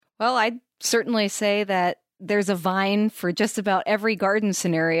Well, I'd certainly say that there's a vine for just about every garden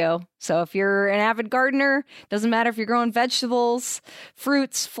scenario. So if you're an avid gardener, doesn't matter if you're growing vegetables,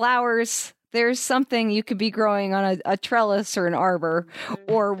 fruits, flowers, there's something you could be growing on a trellis or an arbor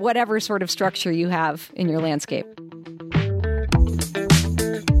or whatever sort of structure you have in your landscape.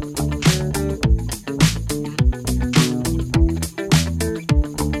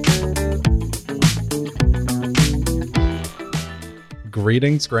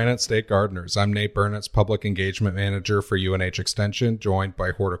 Greetings, Granite State gardeners. I'm Nate Burnitz, Public Engagement Manager for UNH Extension, joined by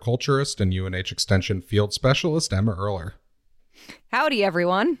horticulturist and UNH Extension Field Specialist Emma Erler. Howdy,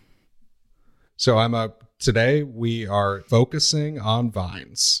 everyone. So today we are focusing on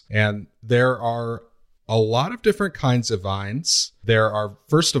vines, and there are a lot of different kinds of vines. There are,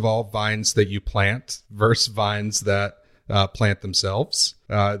 first of all, vines that you plant versus vines that plant themselves.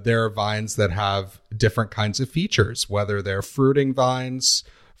 There are vines that have different kinds of features, whether they're fruiting vines,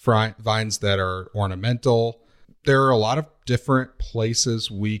 vines that are ornamental. There are a lot of different places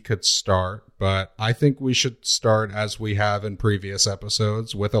we could start, but I think we should start, as we have in previous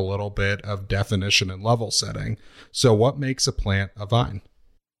episodes, with a little bit of definition and level setting. So what makes a plant a vine?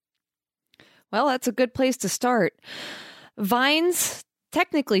 Well, that's a good place to start. Vines,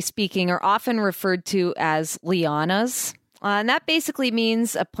 technically speaking, are often referred to as lianas. And that basically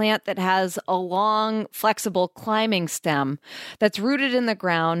means a plant that has a long, flexible climbing stem that's rooted in the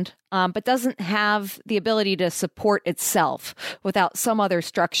ground, but doesn't have the ability to support itself without some other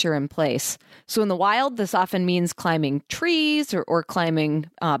structure in place. So in the wild, this often means climbing trees or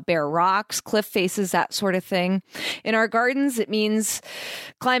climbing bare rocks, cliff faces, that sort of thing. In our gardens, it means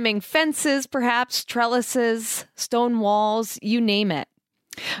climbing fences, perhaps trellises, stone walls, you name it.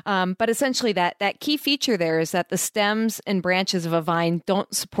 But essentially that key feature there is that the stems and branches of a vine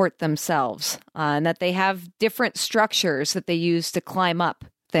don't support themselves, and that they have different structures that they use to climb up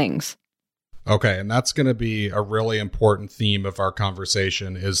things. Okay, and that's going to be a really important theme of our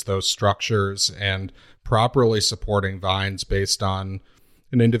conversation, is those structures and properly supporting vines based on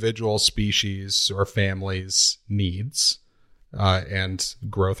an individual species or family's needs and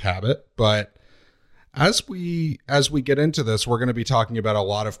growth habit. But As we get into this, we're going to be talking about a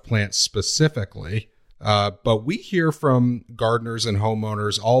lot of plants specifically, but we hear from gardeners and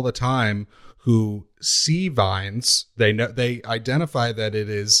homeowners all the time who see vines. They identify that it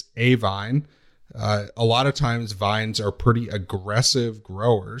is a vine. A lot of times vines are pretty aggressive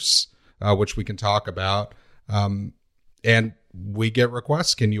growers, which we can talk about. And we get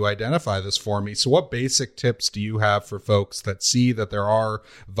requests, can you identify this for me? So what basic tips do you have for folks that see that there are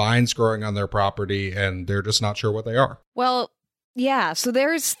vines growing on their property and they're just not sure what they are? Well, yeah, so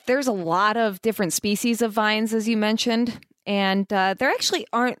there's a lot of different species of vines, as you mentioned, and there actually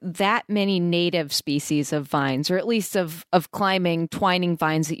aren't that many native species of vines, or at least of climbing, twining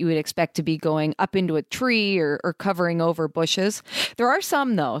vines that you would expect to be going up into a tree or covering over bushes. There are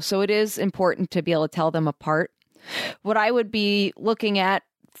some, though, so it is important to be able to tell them apart. What I would be looking at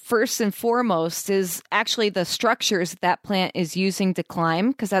first and foremost is actually the structures that plant is using to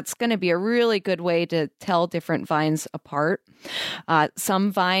climb, because that's going to be a really good way to tell different vines apart.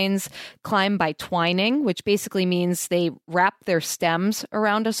 Some vines climb by twining, which basically means they wrap their stems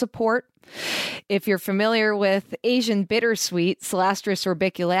around a support. If you're familiar with Asian bittersweet, Celastrus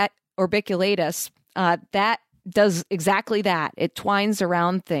orbiculatus, that does exactly that. It twines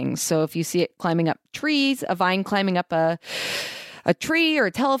around things. So if you see it climbing up trees, a vine climbing up a tree or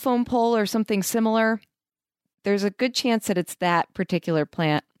a telephone pole or something similar, there's a good chance that it's that particular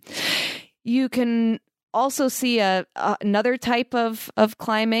plant. You can also see another type of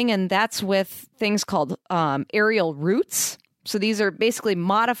climbing, and that's with things called aerial roots. So these are basically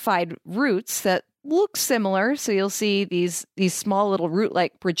modified roots that look similar. So you'll see these small little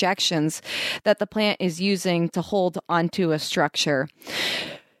root-like projections that the plant is using to hold onto a structure.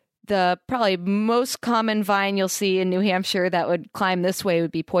 The probably most common vine you'll see in New Hampshire that would climb this way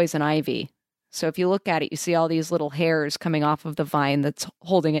would be poison ivy. So if you look at it, you see all these little hairs coming off of the vine that's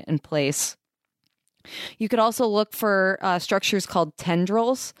holding it in place. You could also look for structures called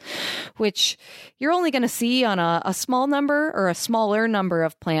tendrils, which you're only going to see on a small number or a smaller number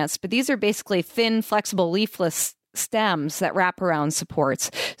of plants, but these are basically thin, flexible, leafless stems that wrap around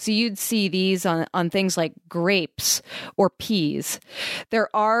supports. So you'd see these on things like grapes or peas. There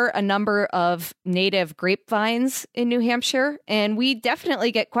are a number of native grapevines in New Hampshire, and we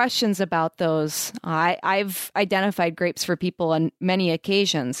definitely get questions about those. I've identified grapes for people on many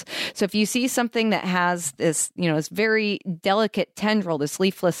occasions. So if you see something that has this, this very delicate tendril, this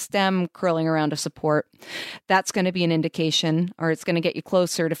leafless stem curling around a support, that's going to be an indication, or it's going to get you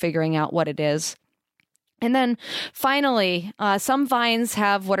closer to figuring out what it is. And then finally, some vines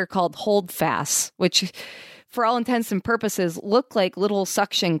have what are called holdfasts, which for all intents and purposes look like little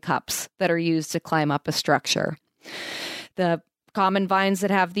suction cups that are used to climb up a structure. The common vines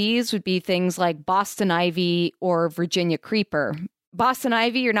that have these would be things like Boston ivy or Virginia creeper. Boston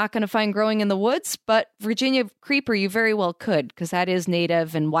ivy you're not going to find growing in the woods, but Virginia creeper you very well could, because that is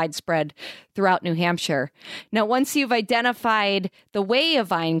native and widespread throughout New Hampshire. Now, once you've identified the way a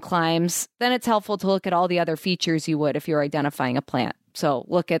vine climbs, then it's helpful to look at all the other features you would if you're identifying a plant. So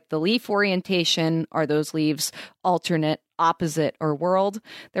look at the leaf orientation. Are those leaves alternate, opposite, or whorled?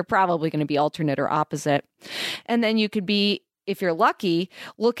 They're probably going to be alternate or opposite. And then you could be, if you're lucky,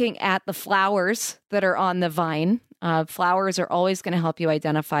 looking at the flowers that are on the vine. Flowers are always going to help you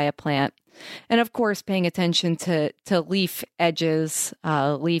identify a plant. And of course, paying attention to leaf edges,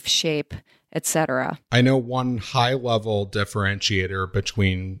 leaf shape, etc. I know one high-level differentiator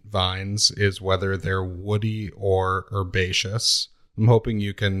between vines is whether they're woody or herbaceous. I'm hoping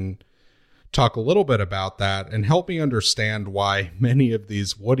you can talk a little bit about that and help me understand why many of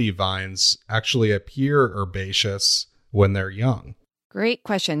these woody vines actually appear herbaceous when they're young. Great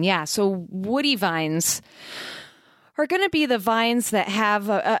question. Yeah, so woody vines are going to be the vines that have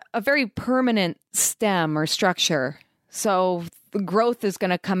a very permanent stem or structure. So the growth is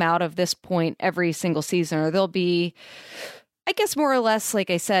going to come out of this point every single season, or there'll be, I guess, more or less, like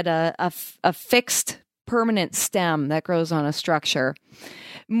I said, a fixed permanent stem that grows on a structure.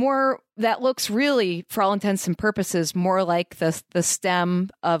 More that looks really, for all intents and purposes, more like the stem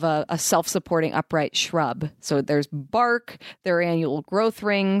of a self-supporting upright shrub. So there's bark, there are annual growth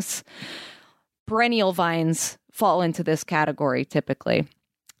rings. Perennial vines fall into this category typically.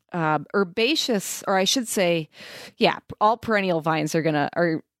 Herbaceous, or I should say, all perennial vines are gonna,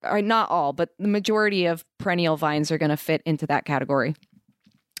 or not all, but the majority of perennial vines are gonna fit into that category.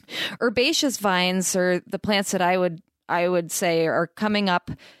 Herbaceous vines are the plants that I would say are coming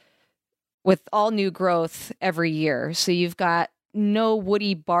up with all new growth every year. So you've got no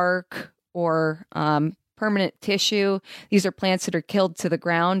woody bark or permanent tissue. These are plants that are killed to the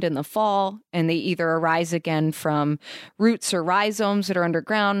ground in the fall, and they either arise again from roots or rhizomes that are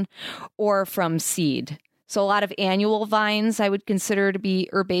underground or from seed. So a lot of annual vines I would consider to be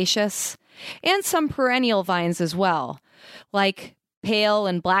herbaceous, and some perennial vines as well, like pale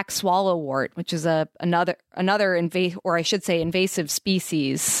and black swallowwort, which is another invasive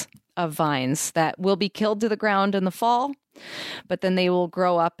species of vines that will be killed to the ground in the fall, but then they will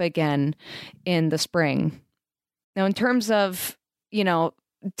grow up again in the spring. Now, in terms of,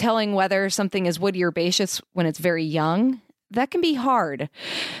 telling whether something is woody or herbaceous when it's very young, that can be hard,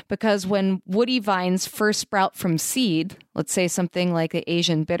 because when woody vines first sprout from seed, let's say something like the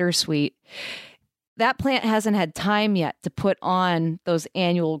Asian bittersweet, that plant hasn't had time yet to put on those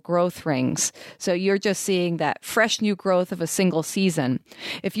annual growth rings. So you're just seeing that fresh new growth of a single season.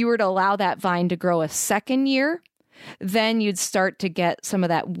 If you were to allow that vine to grow a second year, then you'd start to get some of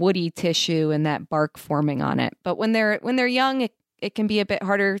that woody tissue and that bark forming on it. But when they're young, it can be a bit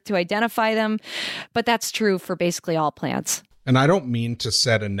harder to identify them, but that's true for basically all plants. And I don't mean to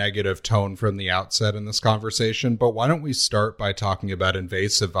set a negative tone from the outset in this conversation, but why don't we start by talking about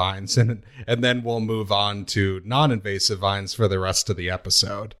invasive vines and then we'll move on to non-invasive vines for the rest of the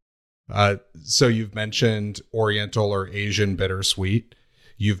episode. So you've mentioned Oriental or Asian bittersweet.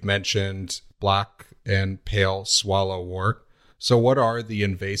 You've mentioned black and pale swallowwort. So what are the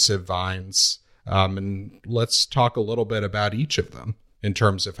invasive vines? And let's talk a little bit about each of them in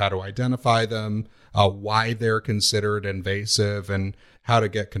terms of how to identify them, why they're considered invasive, and how to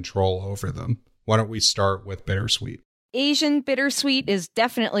get control over them. Why don't we start with bittersweet? Asian bittersweet is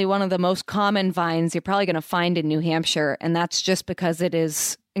definitely one of the most common vines you're probably going to find in New Hampshire, and that's just because it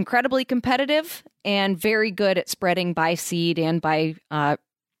is incredibly competitive and very good at spreading by seed and by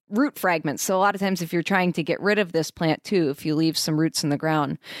root fragments. So a lot of times if you're trying to get rid of this plant too, if you leave some roots in the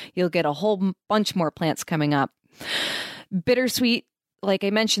ground, you'll get a whole bunch more plants coming up. Bittersweet, like I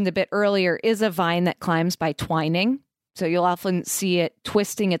mentioned a bit earlier, is a vine that climbs by twining. So you'll often see it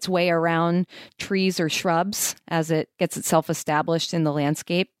twisting its way around trees or shrubs as it gets itself established in the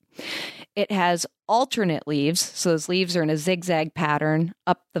landscape. It has alternate leaves. So those leaves are in a zigzag pattern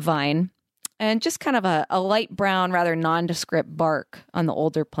up the vine, and just kind of a light brown, rather nondescript bark on the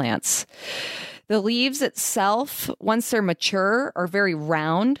older plants. The leaves itself, once they're mature, are very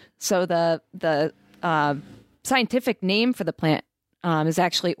round. So the scientific name for the plant is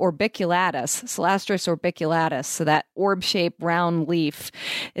actually Orbiculatus, Celastrus orbiculatus. So that orb-shaped round leaf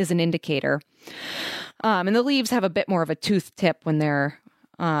is an indicator. And the leaves have a bit more of a toothed tip when they're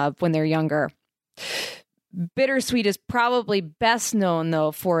younger. Bittersweet is probably best known,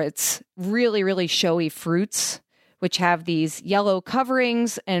 though, for its really, really showy fruits, which have these yellow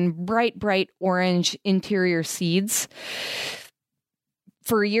coverings and bright, bright orange interior seeds.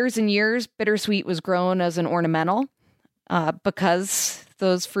 For years and years, bittersweet was grown as an ornamental because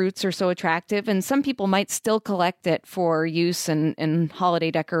those fruits are so attractive. And some people might still collect it for use in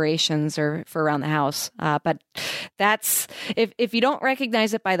holiday decorations or for around the house. But that's, if you don't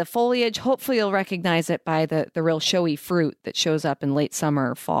recognize it by the foliage, hopefully you'll recognize it by the real showy fruit that shows up in late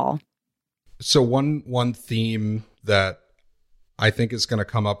summer or fall. So one theme that I think is going to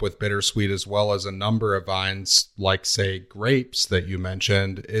come up with bittersweet, as well as a number of vines, like, say, grapes that you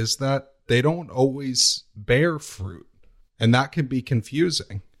mentioned, is that they don't always bear fruit. And that can be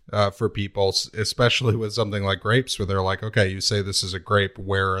confusing for people, especially with something like grapes, where they're like, okay, you say this is a grape,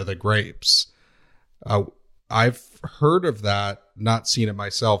 where are the grapes? I've heard of that, not seen it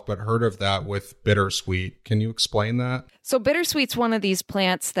myself, but heard of that with bittersweet. Can you explain that? So bittersweet's one of these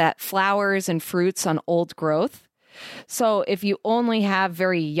plants that flowers and fruits on old growth. So if you only have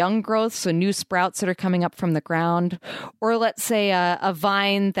very young growth, so new sprouts that are coming up from the ground, or let's say a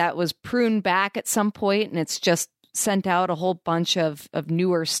vine that was pruned back at some point and it's just sent out a whole bunch of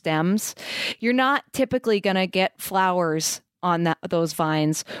newer stems, you're not typically going to get flowers on those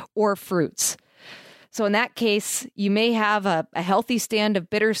vines or fruits. So in that case, you may have a healthy stand of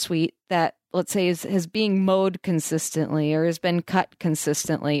bittersweet that, let's say, is being mowed consistently or has been cut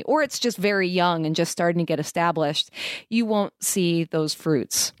consistently, or it's just very young and just starting to get established. You won't see those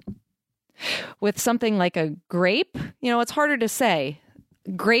fruits. With something like a grape, it's harder to say.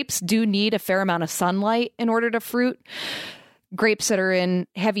 Grapes do need a fair amount of sunlight in order to fruit. Grapes that are in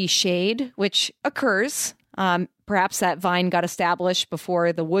heavy shade, which occurs, perhaps that vine got established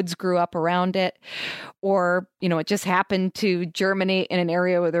before the woods grew up around it, or, it just happened to germinate in an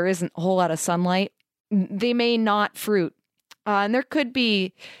area where there isn't a whole lot of sunlight. They may not fruit. And there could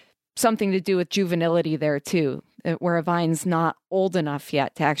be something to do with juvenility there too, where a vine's not old enough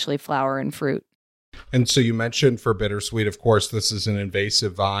yet to actually flower and fruit. And so you mentioned for bittersweet, of course, this is an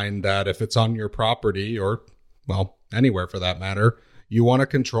invasive vine that if it's on your property or, well, anywhere for that matter, you want to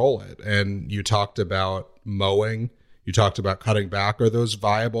control it. And you talked about mowing, you talked about cutting back. Are those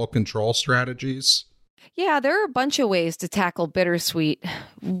viable control strategies? Yeah, there are a bunch of ways to tackle bittersweet.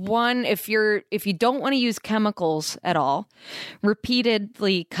 One, if you don't want to use chemicals at all,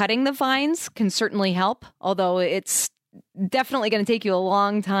 repeatedly cutting the vines can certainly help, although it's definitely going to take you a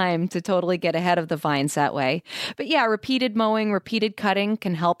long time to totally get ahead of the vines that way. But yeah, repeated mowing, repeated cutting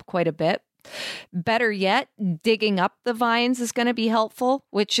can help quite a bit. Better yet, digging up the vines is going to be helpful,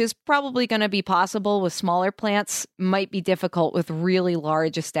 which is probably going to be possible with smaller plants, might be difficult with really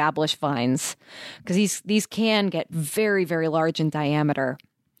large established vines, because these can get very, very large in diameter.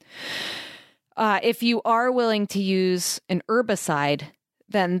 If you are willing to use an herbicide,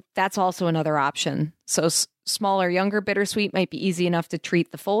 then that's also another option. So smaller, younger bittersweet might be easy enough to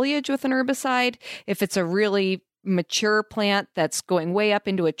treat the foliage with an herbicide. If it's a really mature plant that's going way up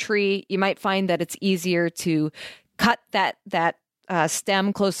into a tree, you might find that it's easier to cut that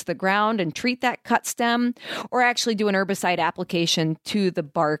stem close to the ground and treat that cut stem, or actually do an herbicide application to the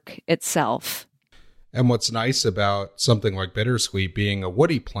bark itself. And what's nice about something like bittersweet being a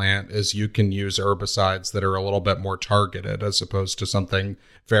woody plant is you can use herbicides that are a little bit more targeted as opposed to something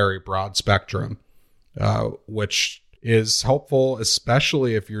very broad spectrum, which is helpful,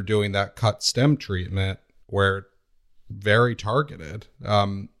 especially if you're doing that cut stem treatment where very targeted.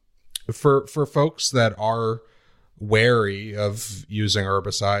 For folks that are wary of using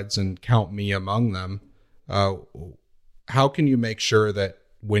herbicides, and count me among them, how can you make sure that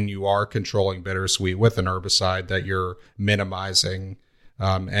when you are controlling bittersweet with an herbicide that you're minimizing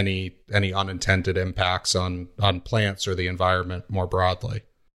any unintended impacts on plants or the environment more broadly?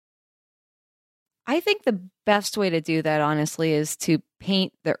 I think the best way to do that, honestly, is to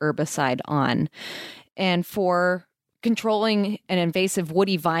paint the herbicide on. And for controlling an invasive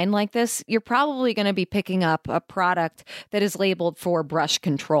woody vine like this, you're probably going to be picking up a product that is labeled for brush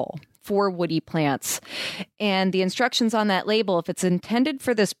control for woody plants. And the instructions on that label, if it's intended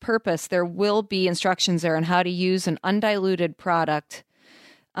for this purpose, there will be instructions there on how to use an undiluted product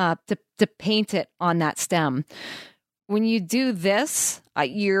to paint it on that stem. When you do this,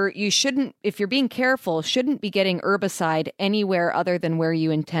 you shouldn't, if you're being careful, shouldn't be getting herbicide anywhere other than where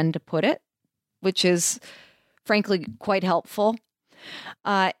you intend to put it, which is frankly quite helpful.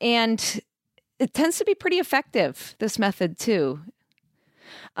 And it tends to be pretty effective, this method too.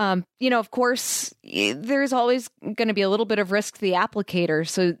 Of course, there's always going to be a little bit of risk to the applicator.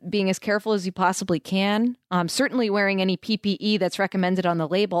 So being as careful as you possibly can, certainly wearing any PPE that's recommended on the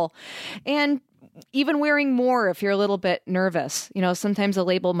label, and even wearing more if you're a little bit nervous. Sometimes a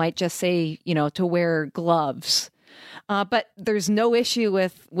label might just say, to wear gloves. But there's no issue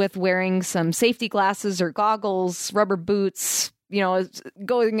with wearing some safety glasses or goggles, rubber boots,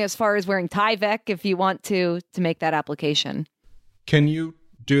 going as far as wearing Tyvek if you want to make that application. Can you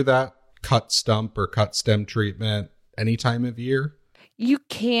do that cut stump or cut stem treatment any time of year? You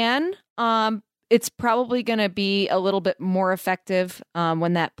can. It's probably going to be a little bit more effective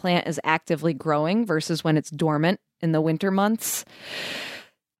when that plant is actively growing versus when it's dormant in the winter months.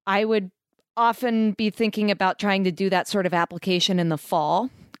 I would often be thinking about trying to do that sort of application in the fall.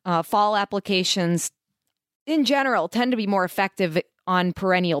 Fall applications in general tend to be more effective on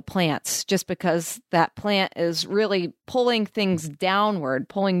perennial plants just because that plant is really pulling things downward,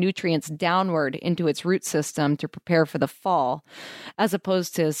 pulling nutrients downward into its root system to prepare for the fall, as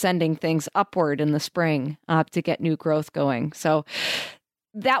opposed to sending things upward in the spring to get new growth going. So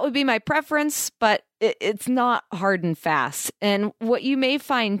that would be my preference, but it's not hard and fast. And what you may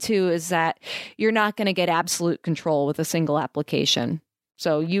find too is that you're not going to get absolute control with a single application.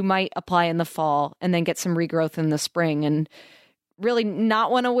 So you might apply in the fall and then get some regrowth in the spring and really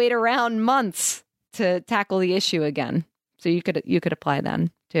not want to wait around months to tackle the issue again. So you could apply then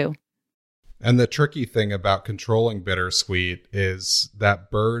too. And the tricky thing about controlling bittersweet is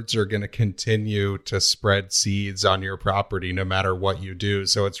that birds are going to continue to spread seeds on your property no matter what you do.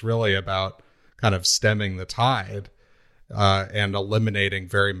 So it's really about kind of stemming the tide and eliminating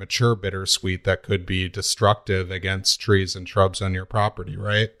very mature bittersweet that could be destructive against trees and shrubs on your property,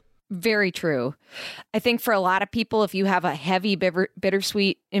 right? Very true. I think for a lot of people, if you have a heavy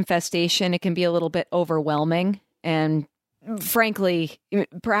bittersweet infestation, it can be a little bit overwhelming and frankly,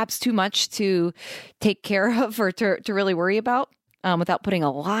 perhaps too much to take care of or to really worry about without putting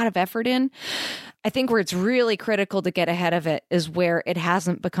a lot of effort in. I think where it's really critical to get ahead of it is where it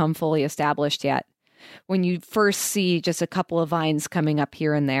hasn't become fully established yet. When you first see just a couple of vines coming up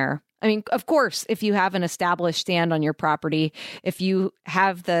here and there. I mean, of course, if you have an established stand on your property, if you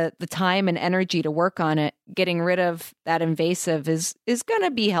have the time and energy to work on it, getting rid of that invasive is going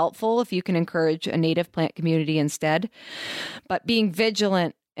to be helpful if you can encourage a native plant community instead. But being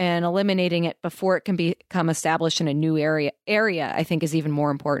vigilant and eliminating it before it can become established in a new area, I think is even more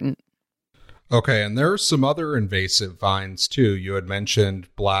important. Okay, and there are some other invasive vines too. You had mentioned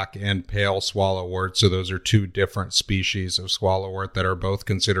black and pale swallowwort, so those are two different species of swallowwort that are both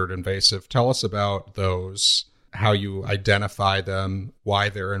considered invasive. Tell us about those, how you identify them, why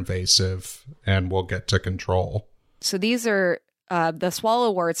they're invasive, and we'll get to control. So these are, the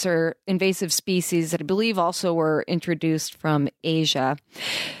swallowworts are invasive species that I believe also were introduced from Asia.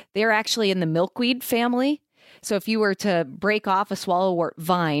 They're actually in the milkweed family. So if you were to break off a swallowwort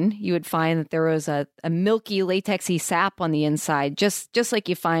vine, you would find that there was a milky, latexy sap on the inside, just like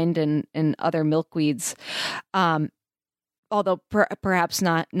you find in other milkweeds, although perhaps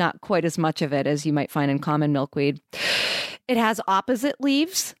not quite as much of it as you might find in common milkweed. It has opposite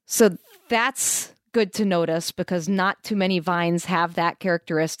leaves, so that's good to notice because not too many vines have that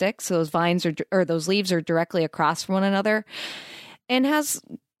characteristic. So those leaves are directly across from one another, and has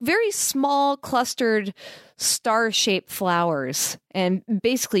very small clustered star-shaped flowers. And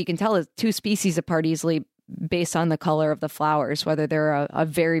basically you can tell the two species apart easily based on the color of the flowers, whether they're a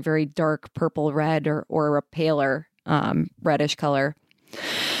very, very dark purple red or a paler reddish color.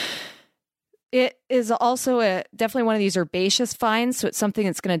 It is also definitely one of these herbaceous vines, so it's something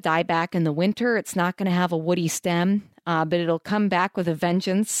that's going to die back in the winter. It's not going to have a woody stem, but it'll come back with a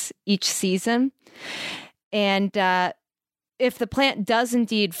vengeance each season. And if the plant does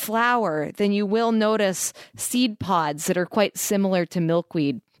indeed flower, then you will notice seed pods that are quite similar to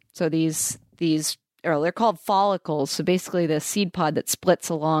milkweed. So they're called follicles. So basically the seed pod that splits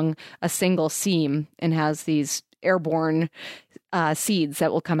along a single seam and has these airborne seeds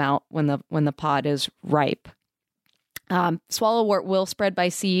that will come out when the pod is ripe. Swallowwort will spread by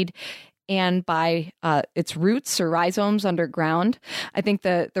seed and by its roots or rhizomes underground. I think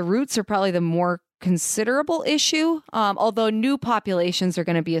the roots are probably the more considerable issue, although new populations are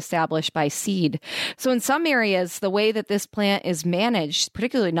going to be established by seed. So in some areas, the way that this plant is managed,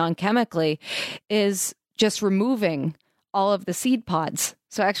 particularly non-chemically, is just removing all of the seed pods.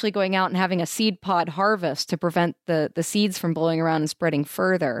 So actually going out and having a seed pod harvest to prevent the seeds from blowing around and spreading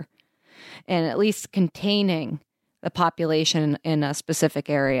further, and at least containing the population in a specific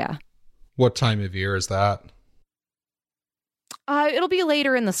area. What time of year is that? It'll be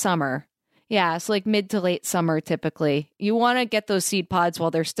later in the summer. Yeah, it's like mid to late summer typically. You want to get those seed pods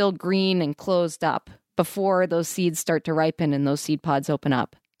while they're still green and closed up before those seeds start to ripen and those seed pods open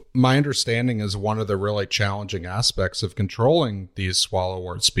up. My understanding is one of the really challenging aspects of controlling these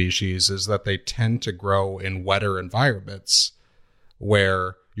swallowwort species is that they tend to grow in wetter environments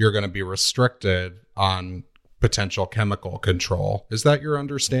where you're going to be restricted on potential chemical control. Is that your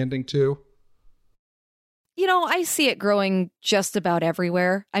understanding too? I see it growing just about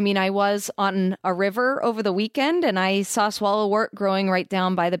everywhere. I mean, I was on a river over the weekend and I saw swallowwort growing right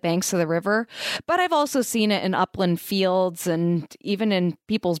down by the banks of the river. But I've also seen it in upland fields and even in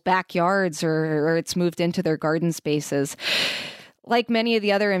people's backyards or it's moved into their garden spaces. Like many of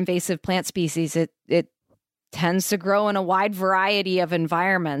the other invasive plant species, it tends to grow in a wide variety of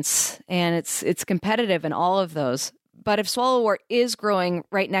environments, and it's competitive in all of those. But if swallowwort is growing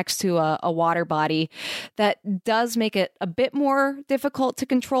right next to a water body, that does make it a bit more difficult to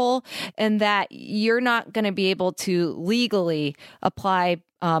control, and that you're not going to be able to legally apply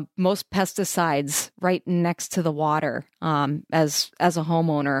most pesticides right next to the water as a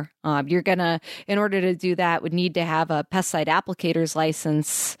homeowner. You're going to, in order to do that, would need to have a pesticide applicator's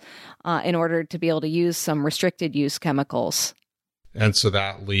license in order to be able to use some restricted use chemicals. And so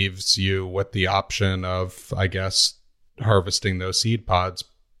that leaves you with the option of, I guess, harvesting those seed pods.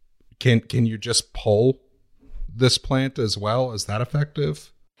 Can you just pull this plant as well? Is that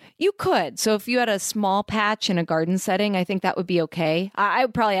effective? You could. So if you had a small patch in a garden setting, I think that would be okay. I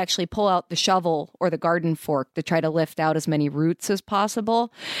would probably actually pull out the shovel or the garden fork to try to lift out as many roots as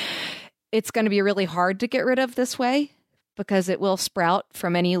possible. It's going to be really hard to get rid of this way because it will sprout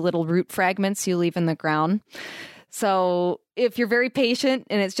from any little root fragments you leave in the ground. So if you're very patient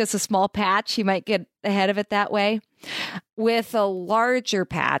and it's just a small patch, you might get ahead of it that way. With a larger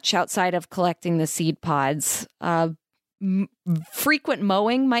patch outside of collecting the seed pods, frequent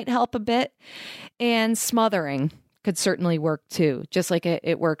mowing might help a bit, and smothering could certainly work too, just like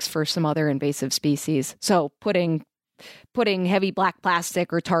it works for some other invasive species. So putting heavy black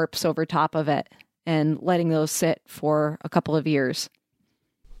plastic or tarps over top of it and letting those sit for a couple of years.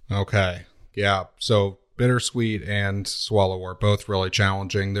 Okay. Yeah. So bittersweet and swallowwort, both really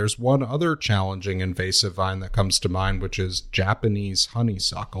challenging. There's one other challenging invasive vine that comes to mind, which is Japanese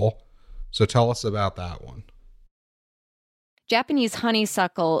honeysuckle. So tell us about that one. Japanese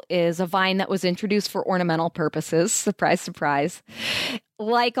honeysuckle is a vine that was introduced for ornamental purposes. Surprise, surprise.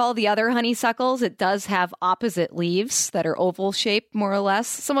 Like all the other honeysuckles, it does have opposite leaves that are oval shaped, more or less.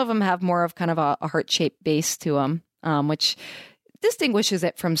 Some of them have more of kind of a heart-shaped base to them, which distinguishes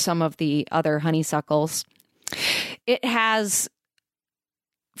it from some of the other honeysuckles. It has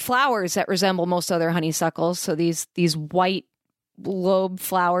flowers that resemble most other honeysuckles. So these white lobe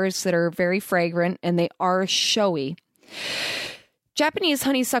flowers that are very fragrant, and they are showy. Japanese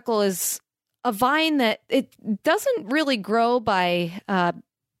honeysuckle is a vine that it doesn't really grow by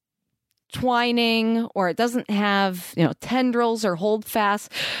twining, or it doesn't have tendrils or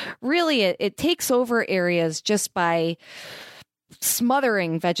holdfast. Really, it takes over areas just by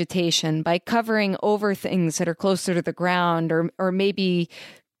smothering vegetation, by covering over things that are closer to the ground, or maybe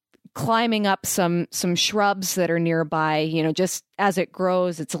climbing up some shrubs that are nearby, just as it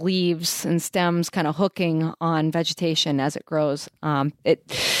grows, its leaves and stems kind of hooking on vegetation as it grows. It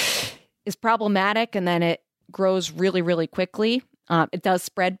is problematic, and then it grows really, really quickly. It does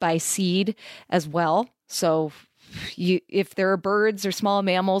spread by seed as well. So if there are birds or small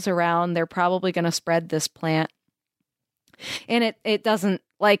mammals around, they're probably going to spread this plant. And it doesn't,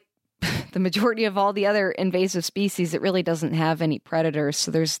 like the majority of all the other invasive species, it really doesn't have any predators.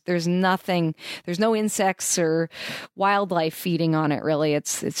 So there's no insects or wildlife feeding on it, really.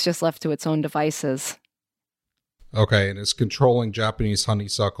 It's just left to its own devices. Okay, and is controlling Japanese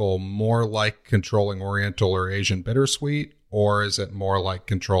honeysuckle more like controlling Oriental or Asian bittersweet, or is it more like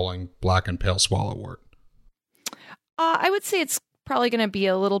controlling black and pale swallowwort? I would say it's probably going to be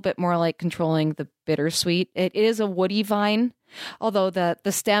a little bit more like controlling the bittersweet. It is a woody vine, although the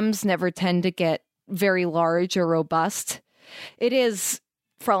stems never tend to get very large or robust. It is,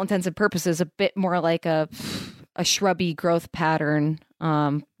 for all intents and purposes, a bit more like a shrubby growth pattern,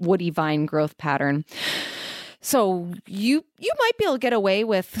 woody vine growth pattern. So you might be able to get away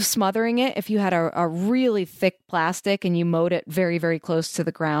with smothering it if you had a really thick plastic and you mowed it very, very close to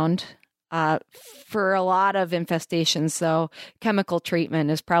the ground. For a lot of infestations, though, chemical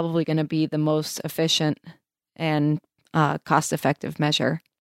treatment is probably going to be the most efficient and cost-effective measure.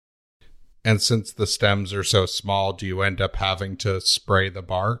 And since the stems are so small, do you end up having to spray the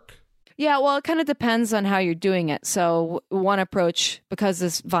bark? Yeah, well, it kind of depends on how you're doing it. So one approach, because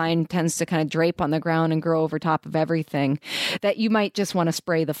this vine tends to kind of drape on the ground and grow over top of everything, that you might just want to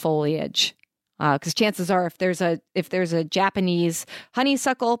spray the foliage. Because chances are, if there's a Japanese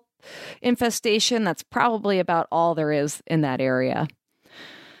honeysuckle infestation, that's probably about all there is in that area.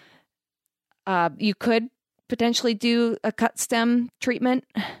 You could potentially do a cut stem treatment.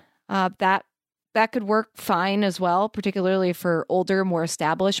 That could work fine as well, particularly for older, more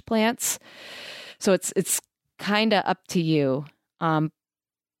established plants. So it's kind of up to you.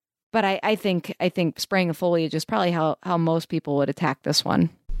 But I think spraying the foliage is probably how most people would attack this one.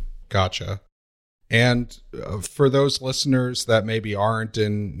 Gotcha. And for those listeners that maybe aren't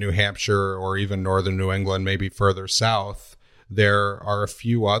in New Hampshire or even northern New England, maybe further south, there are a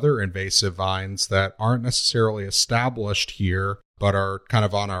few other invasive vines that aren't necessarily established here, but are kind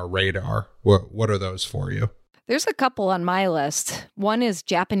of on our radar. What are those for you? There's a couple on my list. One is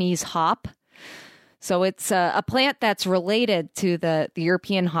Japanese hop. So it's a plant that's related to the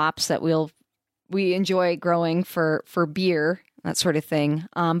European hops that we enjoy growing for beer, that sort of thing.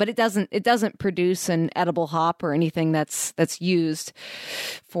 But it doesn't produce an edible hop or anything that's used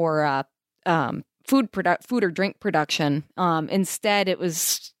for food or drink production. Instead, it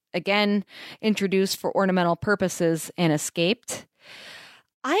was again introduced for ornamental purposes and escaped.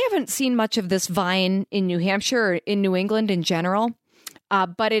 I haven't seen much of this vine in New Hampshire or in New England in general.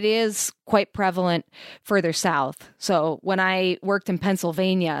 But it is quite prevalent further south. So when I worked in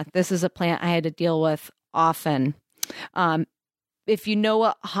Pennsylvania, this is a plant I had to deal with often. If you know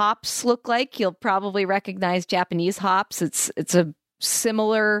what hops look like, you'll probably recognize Japanese hops. It's a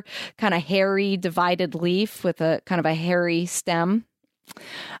similar kind of hairy divided leaf with a kind of a hairy stem.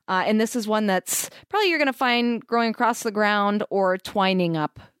 And this is one that's probably you're going to find growing across the ground or twining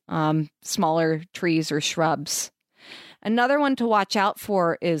up smaller trees or shrubs. Another one to watch out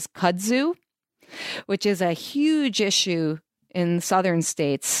for is kudzu, which is a huge issue in southern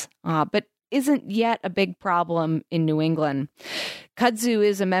states, but isn't yet a big problem in New England. Kudzu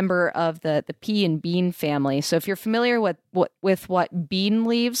is a member of the pea and bean family. So if you're familiar with what bean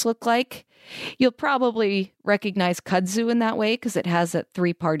leaves look like, you'll probably recognize kudzu in that way because it has a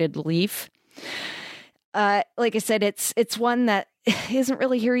three-parted leaf. Like I said, it's one that isn't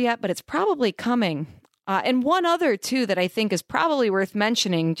really here yet, but it's probably coming. And one other, too, that I think is probably worth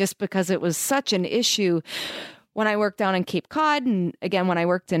mentioning just because it was such an issue when I worked down in Cape Cod. And again, when I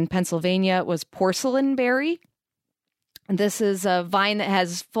worked in Pennsylvania, it was porcelain berry. And this is a vine that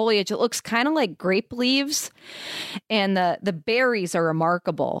has foliage. It looks kind of like grape leaves. And the berries are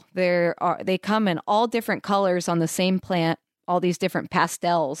remarkable. They come in all different colors on the same plant, all these different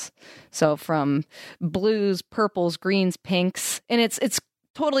pastels. So from blues, purples, greens, pinks. And it's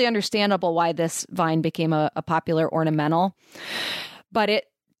totally understandable why this vine became a popular ornamental, but it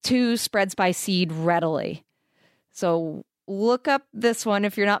too spreads by seed readily. So look up this one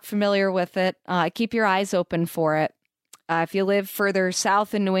if you're not familiar with it. Keep your eyes open for it. If you live further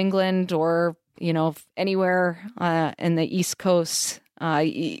south in New England or, anywhere in the East Coast,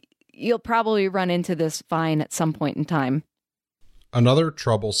 you'll probably run into this vine at some point in time. Another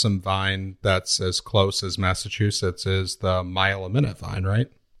troublesome vine that's as close as Massachusetts is the mile-a-minute vine,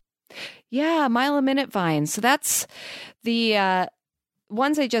 right? Yeah, mile-a-minute vine. So that's the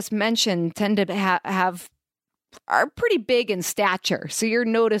ones I just mentioned tend to are pretty big in stature. So you're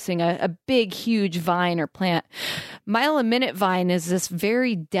noticing a big, huge vine or plant. Mile-a-minute vine is this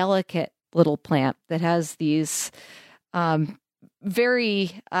very delicate little plant that has these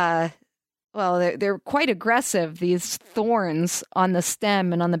very... they're quite aggressive, these thorns on the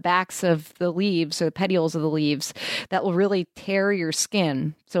stem and on the backs of the leaves or the petioles of the leaves that will really tear your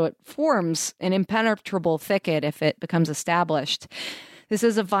skin. So it forms an impenetrable thicket if it becomes established. This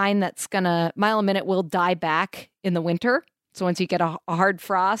is a vine that's mile-a-minute will die back in the winter. So once you get a hard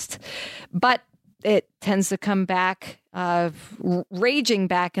frost, but it tends to come back, raging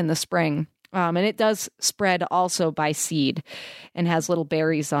back in the spring. And it does spread also by seed and has little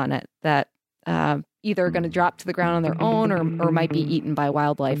berries on it that either are going to drop to the ground on their own or might be eaten by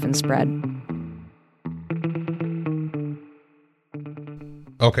wildlife and spread.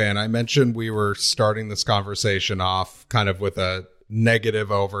 Okay, and I mentioned we were starting this conversation off kind of with a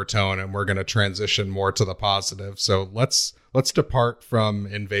negative overtone, and we're going to transition more to the positive. So let's depart from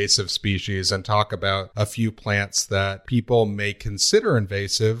invasive species and talk about a few plants that people may consider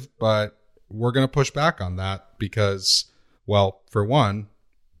invasive, but we're going to push back on that because, well, for one,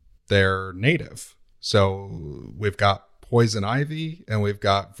 they're native. So we've got poison ivy and we've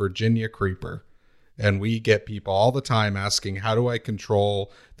got Virginia creeper. And we get people all the time asking, how do I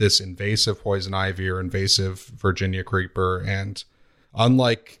control this invasive poison ivy or invasive Virginia creeper? And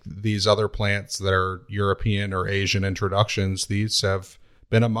unlike these other plants that are European or Asian introductions, these have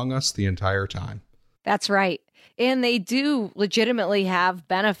been among us the entire time. That's right. And they do legitimately have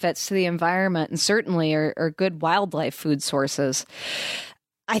benefits to the environment and certainly are good wildlife food sources.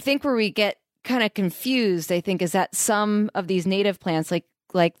 I think where we get kind of confused, is that some of these native plants, like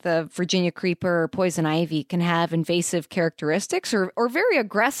like the Virginia creeper or poison ivy can have invasive characteristics or very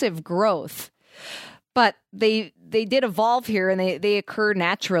aggressive growth. But they did evolve here, and they occur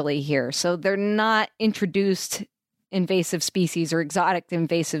naturally here. So they're not introduced invasive species or exotic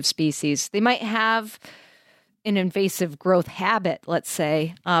invasive species. They might have an invasive growth habit, let's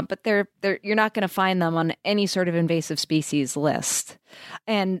say, but you're not going to find them on any sort of invasive species list.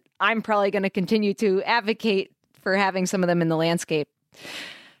 And I'm probably going to continue to advocate for having some of them in the landscape.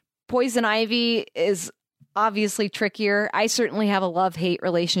 Poison ivy is obviously trickier. I certainly have a love-hate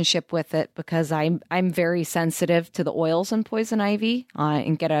relationship with it because I'm very sensitive to the oils in poison ivy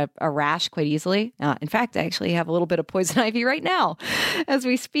and get a rash quite easily. In fact, I actually have a little bit of poison ivy right now as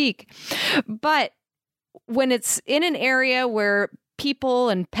we speak. But when it's in an area where people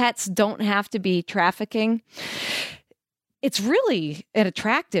and pets don't have to be trafficking, it's really an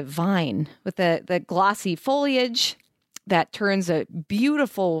attractive vine with the glossy foliage that turns a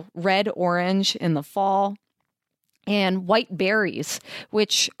beautiful red-orange in the fall, and white berries,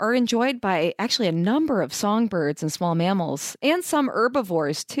 which are enjoyed by actually a number of songbirds and small mammals, and some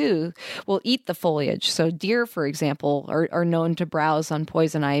herbivores too will eat the foliage. So deer, for example, are known to browse on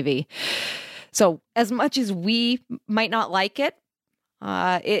poison ivy. So as much as we might not like it,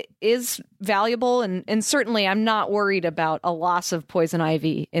 it is valuable, and certainly I'm not worried about a loss of poison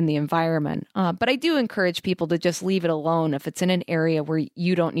ivy in the environment. But I do encourage people to just leave it alone if it's in an area where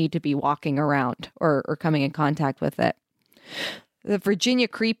you don't need to be walking around or coming in contact with it. The Virginia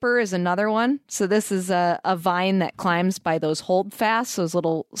creeper is another one. So this is a vine that climbs by those holdfasts, those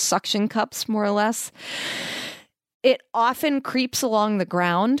little suction cups, more or less. It often creeps along the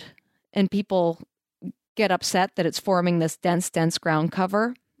ground, and people get upset that it's forming this dense ground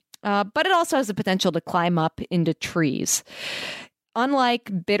cover. But it also has the potential to climb up into trees.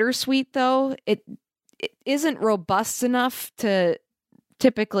 Unlike bittersweet, though, it isn't robust enough to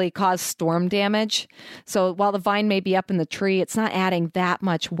typically cause storm damage. So while the vine may be up in the tree, it's not adding that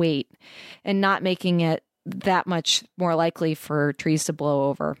much weight and not making it that much more likely for trees to blow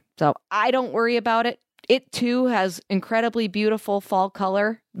over. So I don't worry about it. It, too, has incredibly beautiful fall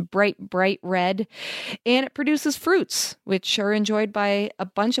color, bright red, and it produces fruits, which are enjoyed by a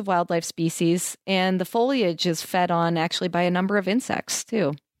bunch of wildlife species, and the foliage is fed on actually by a number of insects,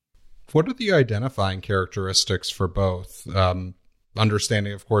 too. What are the identifying characteristics for both?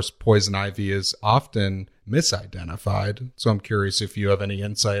 Understanding, of course, poison ivy is often misidentified, so I'm curious if you have any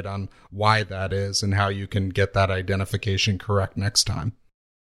insight on why that is and how you can get that identification correct next time.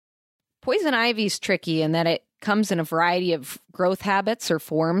 Poison ivy is tricky in that it comes in a variety of growth habits or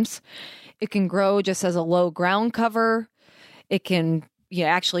forms. It can grow just as a low ground cover. It can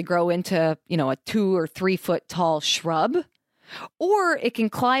actually grow into, a 2 or 3 foot tall shrub, or it can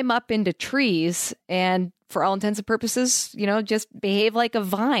climb up into trees and, for all intents and purposes, just behave like a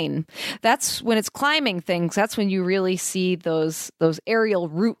vine. That's when it's climbing things. That's when you really see those aerial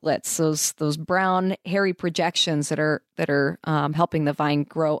rootlets, those brown hairy projections that are helping the vine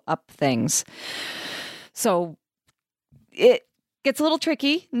grow up things. So it gets a little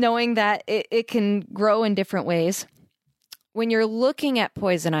tricky knowing that it can grow in different ways. When you're looking at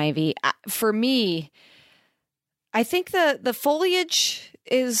poison ivy, for me, I think the foliage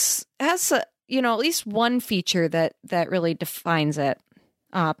has at least one feature that really defines it.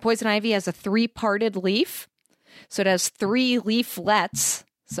 Poison ivy has a 3-parted leaf. So it has 3 leaflets,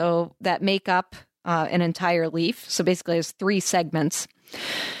 so that make up an entire leaf. So basically it has 3 segments.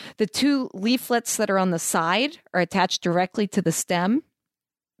 The 2 leaflets that are on the side are attached directly to the stem.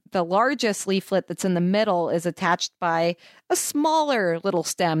 The largest leaflet that's in the middle is attached by a smaller little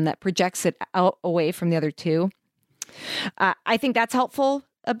stem that projects it out away from the other 2. I think that's helpful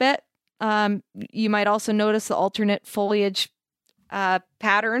a bit. You might also notice the alternate foliage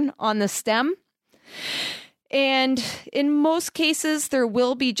pattern on the stem. And in most cases, there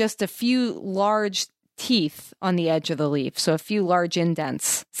will be just a few large teeth on the edge of the leaf, so a few large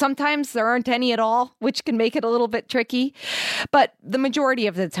indents. Sometimes there aren't any at all, which can make it a little bit tricky. But the majority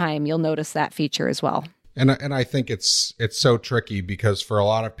of the time, you'll notice that feature as well. And I think it's so tricky because for a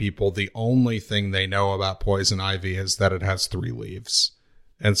lot of people, the only thing they know about poison ivy is that it has 3 leaves.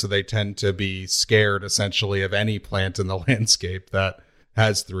 And so they tend to be scared, essentially, of any plant in the landscape that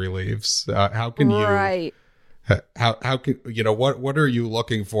has 3 leaves. How can you... Right. How can what are you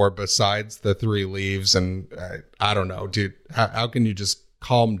looking for besides the 3 leaves? And I don't know, dude. How can you just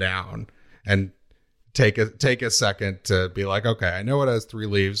calm down and take a second to be like, okay, I know it has 3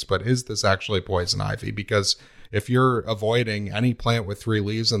 leaves, but is this actually poison ivy? Because if you're avoiding any plant with 3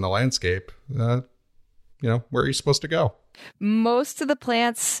 leaves in the landscape, where are you supposed to go? Most of the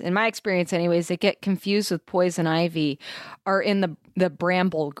plants, in my experience anyways, that get confused with poison ivy are in the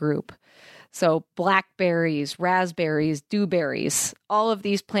bramble group. So blackberries, raspberries, dewberries, all of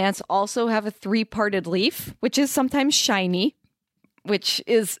these plants also have a three-parted leaf, which is sometimes shiny, which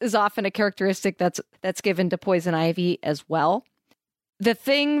is often a characteristic that's given to poison ivy as well. The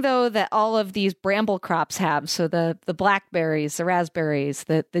thing, though, that all of these bramble crops have, so the blackberries, the raspberries,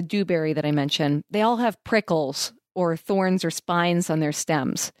 the dewberry that I mentioned, they all have prickles or thorns or spines on their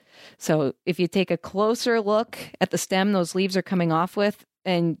stems. So if you take a closer look at the stem those leaves are coming off with,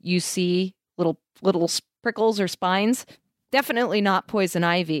 and you see little prickles or spines, definitely not poison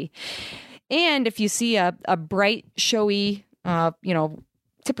ivy. And if you see a bright, showy,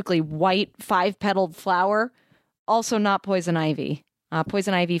 typically white 5-petaled flower, also not poison ivy.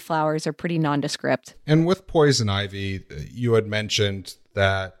 Poison ivy flowers are pretty nondescript. And with poison ivy, you had mentioned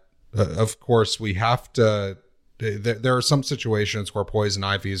that, of course, we have to. There are some situations where poison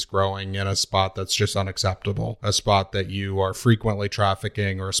ivy is growing in a spot that's just unacceptable, a spot that you are frequently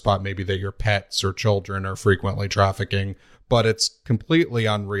trafficking, or a spot maybe that your pets or children are frequently trafficking, but it's completely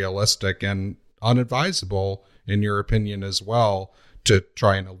unrealistic and unadvisable, in your opinion as well, to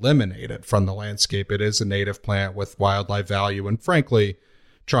try and eliminate it from the landscape. It is a native plant with wildlife value, and frankly,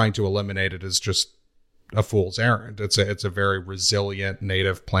 trying to eliminate it is just a fool's errand. It's a very resilient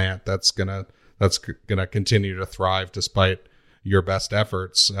native plant that's gonna continue to thrive despite your best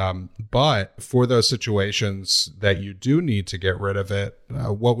efforts. But for those situations that you do need to get rid of it,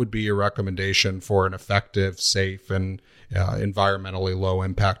 what would be your recommendation for an effective, safe, and environmentally low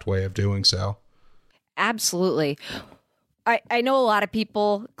impact way of doing so? Absolutely. I know a lot of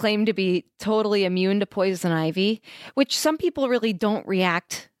people claim to be totally immune to poison ivy, which some people really don't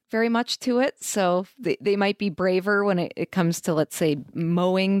react very much to it. So they might be braver when it comes to, let's say,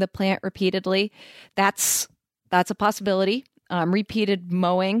 mowing the plant repeatedly. That's a possibility. Repeated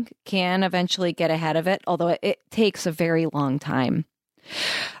mowing can eventually get ahead of it, although it takes a very long time.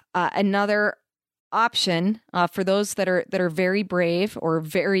 Another option for those that are very brave or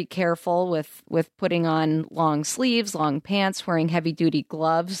very careful with putting on long sleeves, long pants, wearing heavy duty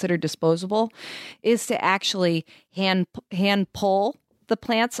gloves that are disposable, is to actually hand pull the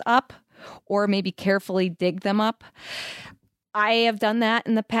plants up, or maybe carefully dig them up. I have done that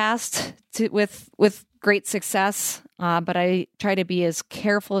in the past with great success, but I try to be as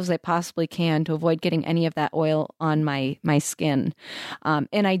careful as I possibly can to avoid getting any of that oil on my skin.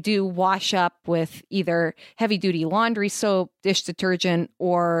 And I do wash up with either heavy-duty laundry soap, dish detergent,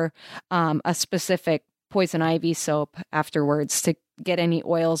 or a specific poison ivy soap afterwards to get any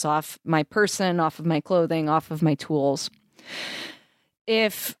oils off my person, off of my clothing, off of my tools.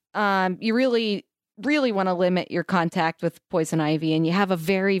 If you really want to limit your contact with poison ivy and you have a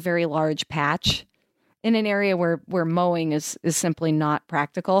very, very large patch in an area where mowing is simply not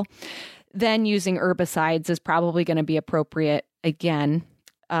practical, then using herbicides is probably going to be appropriate again.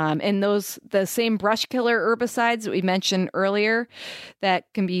 And the same brush killer herbicides that we mentioned earlier that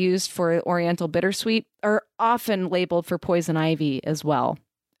can be used for Oriental bittersweet are often labeled for poison ivy as well.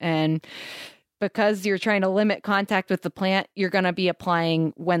 And because you're trying to limit contact with the plant, you're going to be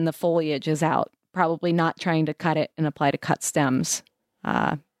applying when the foliage is out, probably not trying to cut it and apply to cut stems.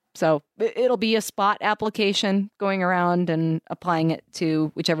 So it'll be a spot application, going around and applying it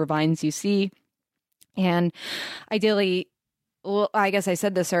to whichever vines you see. And ideally, well, I guess I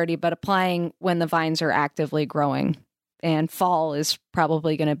said this already, but applying when the vines are actively growing. And fall is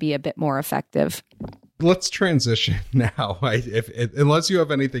probably going to be a bit more effective. Let's transition now. Unless you have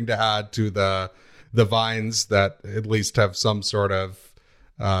anything to add to the vines that at least have some sort of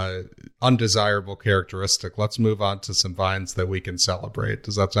undesirable characteristic, let's move on to some vines that we can celebrate.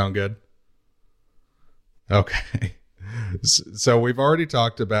 Does that sound good? Okay. So we've already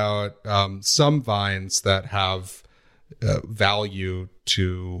talked about some vines that have value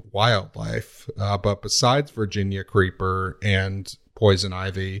to wildlife, but besides Virginia creeper and poison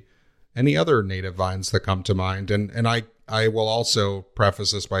ivy, any other native vines that come to mind? And I will also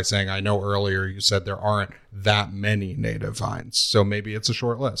preface this by saying, I know earlier you said there aren't that many native vines, so maybe it's a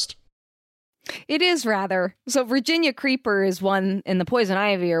short list. It is rather. So Virginia creeper is one, and the poison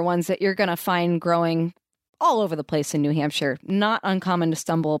ivy are ones that you're going to find growing all over the place in New Hampshire. Not uncommon to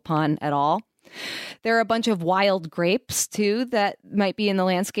stumble upon at all. There are a bunch of wild grapes, too, that might be in the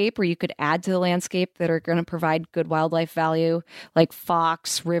landscape or you could add to the landscape that are going to provide good wildlife value, like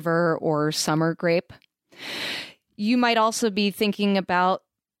fox, river, or summer grape. You might also be thinking about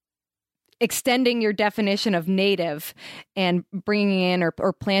extending your definition of native and bringing in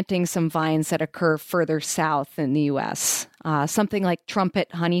or planting some vines that occur further south in the U.S. Something like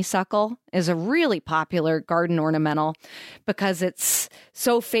trumpet honeysuckle is a really popular garden ornamental because it's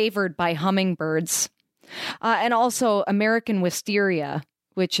so favored by hummingbirds. And also American wisteria,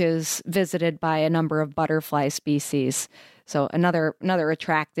 which is visited by a number of butterfly species. So another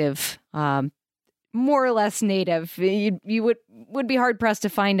attractive, more or less native. You would be hard pressed to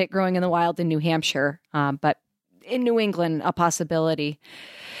find it growing in the wild in New Hampshire, but in New England, a possibility.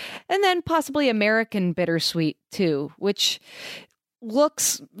 And then possibly American bittersweet too, which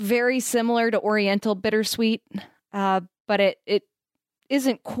looks very similar to Oriental bittersweet, but it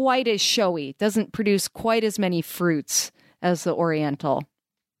isn't quite as showy, doesn't produce quite as many fruits as the Oriental.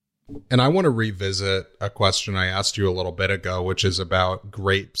 And I want to revisit a question I asked you a little bit ago, which is about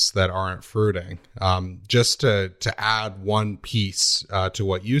grapes that aren't fruiting. Just to add one piece to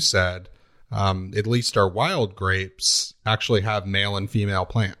what you said, at least our wild grapes actually have male and female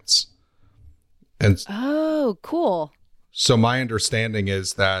plants. And oh, cool. So my understanding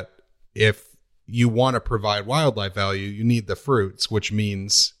is that if you want to provide wildlife value, you need the fruits, which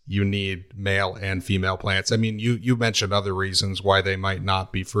means you need male and female plants. I mean, you mentioned other reasons why they might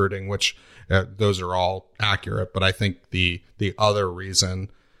not be fruiting, which those are all accurate. But I think the other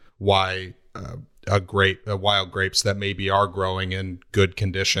reason why wild grapes that maybe are growing in good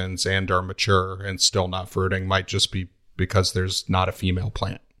conditions and are mature and still not fruiting might just be because there's not a female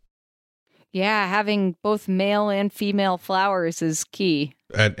plant. Yeah, having both male and female flowers is key.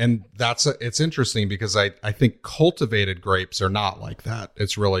 And it's interesting because I think cultivated grapes are not like that.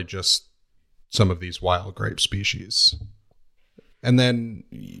 It's really just some of these wild grape species. And then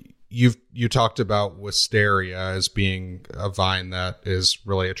you talked about wisteria as being a vine that is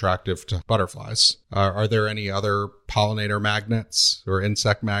really attractive to butterflies. Are there any other pollinator magnets or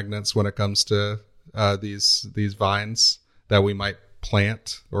insect magnets when it comes to these vines that we might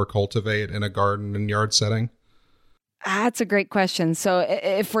plant or cultivate in a garden and yard setting? That's a great question. So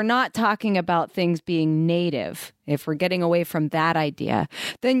if we're not talking about things being native, if we're getting away from that idea,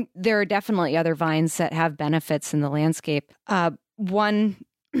 then there are definitely other vines that have benefits in the landscape. One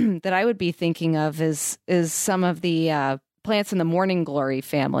that I would be thinking of is some of the plants in the morning glory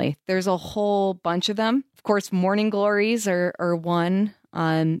family. There's a whole bunch of them. Of course, morning glories are one.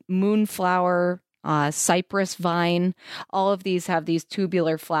 Moonflower, cypress vine, all of these have these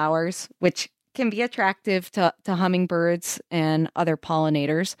tubular flowers, which can be attractive to hummingbirds and other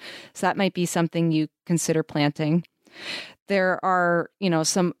pollinators. So that might be something you consider planting. There are,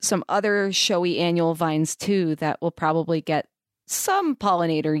 some other showy annual vines too that will probably get some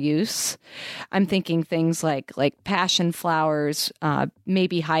pollinator use. I'm thinking things like passion flowers,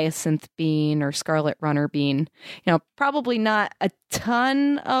 maybe hyacinth bean or scarlet runner bean. Probably not a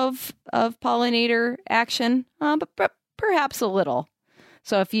ton of pollinator action, but perhaps a little.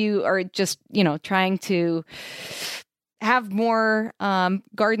 So if you are just, trying to have more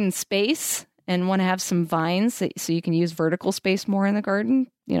garden space and want to have some vines so you can use vertical space more in the garden,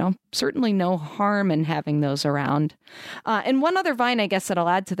 certainly no harm in having those around. And one other vine, I guess, that I'll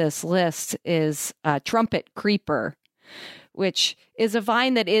add to this list is trumpet creeper, which is a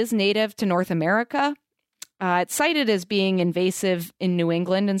vine that is native to North America. It's cited as being invasive in New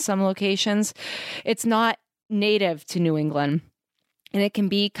England in some locations. It's not native to New England. And it can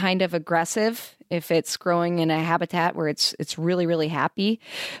be kind of aggressive if it's growing in a habitat where it's really, really happy.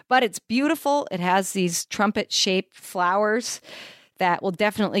 But it's beautiful. It has these trumpet-shaped flowers that will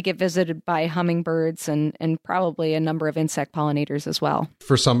definitely get visited by hummingbirds and probably a number of insect pollinators as well.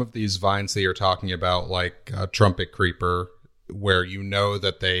 For some of these vines that you're talking about, like trumpet creeper, where you know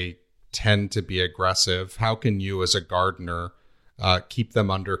that they tend to be aggressive, how can you as a gardener keep them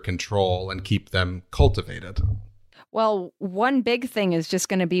under control and keep them cultivated? Well, one big thing is just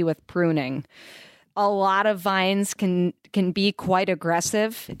going to be with pruning. A lot of vines can be quite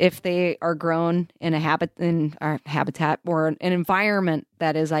aggressive if they are grown in a habitat or an environment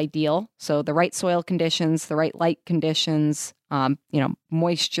that is ideal. So the right soil conditions, the right light conditions,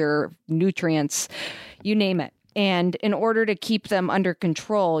 moisture, nutrients, you name it. And in order to keep them under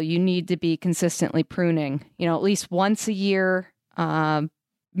control, you need to be consistently pruning, at least once a year,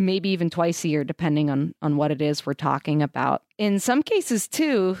 maybe even twice a year, depending on what it is we're talking about. In some cases,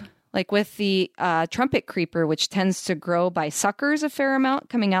 too, like with the trumpet creeper, which tends to grow by suckers a fair amount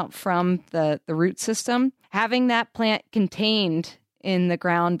coming out from the root system, having that plant contained in the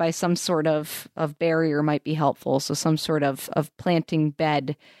ground by some sort of barrier might be helpful. So some sort of planting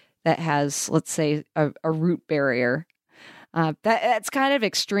bed that has, let's say, a root barrier. That's kind of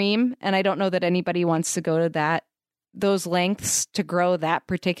extreme, and I don't know that anybody wants to go to that those lengths to grow that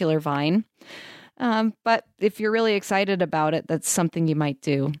particular vine. But if you're really excited about it, that's something you might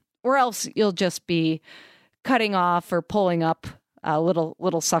do. Or else you'll just be cutting off or pulling up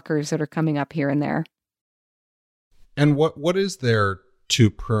little suckers that are coming up here and there. And what is there to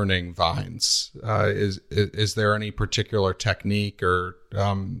pruning vines? Is there any particular technique, or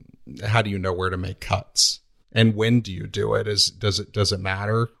how do you know where to make cuts? And when do you do it? Does it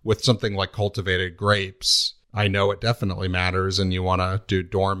matter? With something like cultivated grapes, I know it definitely matters, and you want to do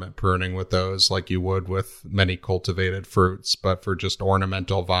dormant pruning with those like you would with many cultivated fruits. But for just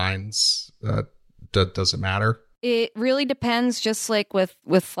ornamental vines, does it matter? It really depends, just like with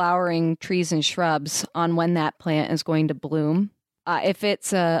flowering trees and shrubs, on when that plant is going to bloom. If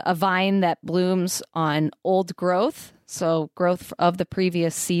it's a vine that blooms on old growth, so growth of the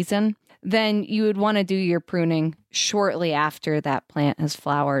previous season, then you would want to do your pruning shortly after that plant has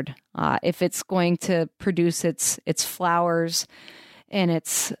flowered. If it's going to produce its flowers and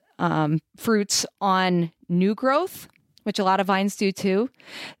its fruits on new growth, which a lot of vines do too,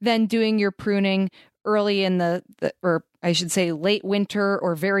 then doing your pruning early in or I should say late winter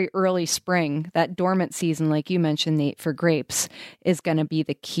or very early spring, that dormant season, like you mentioned, Nate, for grapes, is going to be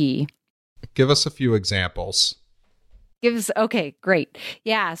the key. Give us a few examples. Okay, great.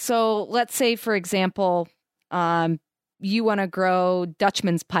 Yeah, so let's say, for example, you want to grow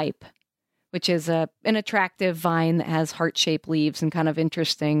Dutchman's pipe, which is an attractive vine that has heart-shaped leaves and kind of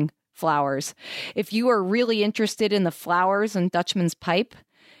interesting flowers. If you are really interested in the flowers in Dutchman's pipe,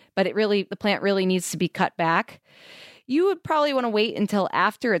 but the plant really needs to be cut back, you would probably want to wait until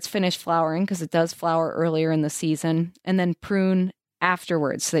after it's finished flowering, because it does flower earlier in the season, and then prune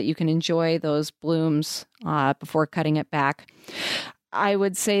afterwards so that you can enjoy those blooms before cutting it back. I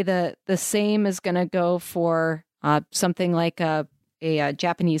would say that the same is going to go for something like a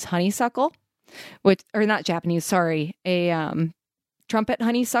Japanese honeysuckle, a trumpet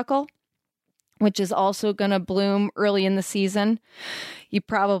honeysuckle, which is also going to bloom early in the season. You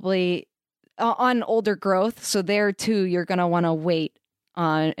probably, on older growth, so there too, you're going to want to wait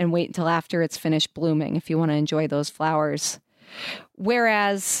until after it's finished blooming if you want to enjoy those flowers.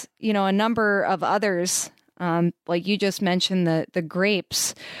 Whereas, a number of others, like you just mentioned, the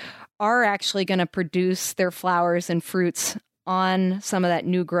grapes are actually going to produce their flowers and fruits on some of that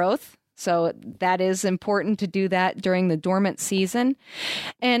new growth. So that is important to do that during the dormant season.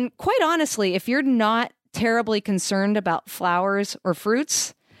 And quite honestly, if you're not terribly concerned about flowers or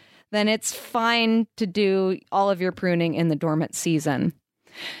fruits, then it's fine to do all of your pruning in the dormant season.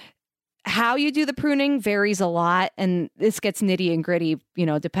 How you do the pruning varies a lot, and this gets nitty and gritty,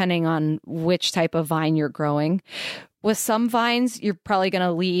 depending on which type of vine you're growing. With some vines, you're probably going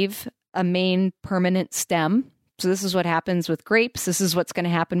to leave a main permanent stem. So this is what happens with grapes. This is what's going to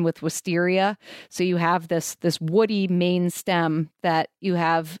happen with wisteria. So you have this woody main stem that you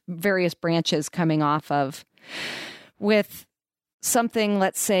have various branches coming off of. With something,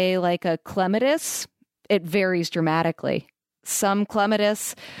 let's say, like a clematis, it varies dramatically. Some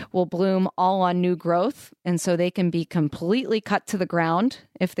clematis will bloom all on new growth, and so they can be completely cut to the ground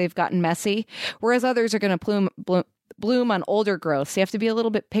if they've gotten messy, whereas others are going to bloom on older growth. So you have to be a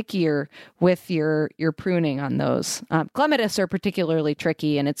little bit pickier with your pruning on those. Clematis are particularly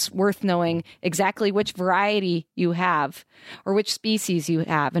tricky, and it's worth knowing exactly which variety you have or which species you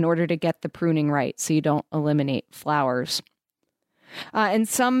have in order to get the pruning right so you don't eliminate flowers. And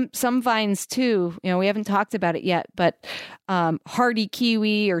some vines too, we haven't talked about it yet, but hardy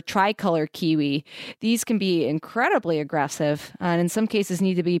kiwi or tricolor kiwi, these can be incredibly aggressive and in some cases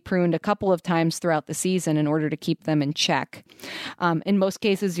need to be pruned a couple of times throughout the season in order to keep them in check. In most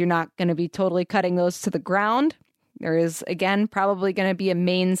cases, you're not going to be totally cutting those to the ground. There is, again, probably going to be a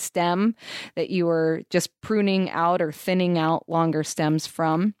main stem that you are just pruning out or thinning out longer stems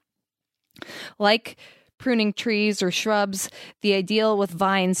from. Like pruning trees or shrubs, the ideal with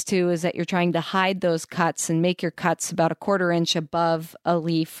vines too is that you're trying to hide those cuts and make your cuts about 1/4 inch above a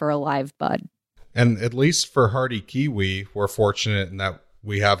leaf or a live bud. And at least for hardy kiwi, we're fortunate in that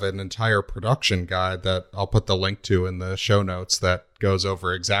we have an entire production guide that I'll put the link to in the show notes that goes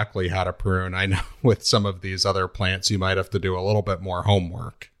over exactly how to prune. I know with some of these other plants, you might have to do a little bit more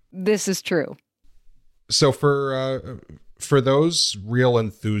homework. This is true. So for those real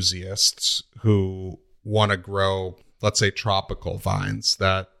enthusiasts who want to grow, let's say, tropical vines,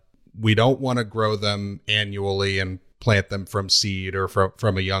 that we don't want to grow them annually and plant them from seed or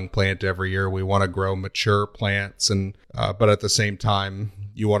from a young plant every year. We want to grow mature plants, and but at the same time,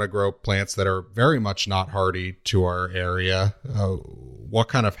 you want to grow plants that are very much not hardy to our area. What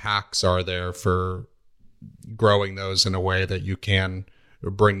kind of hacks are there for growing those in a way that you can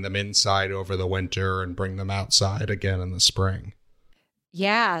bring them inside over the winter and bring them outside again in the spring.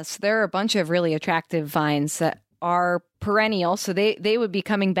 Yeah, so there are a bunch of really attractive vines that are perennial. So they would be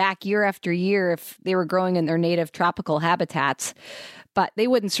coming back year after year if they were growing in their native tropical habitats, but they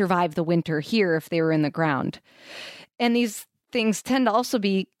wouldn't survive the winter here if they were in the ground. And these things tend to also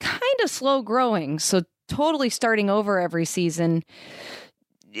be kind of slow growing. So totally starting over every season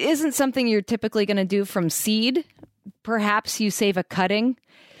isn't something you're typically going to do from seed. Perhaps you save a cutting.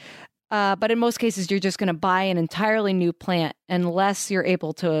 But in most cases, you're just going to buy an entirely new plant unless you're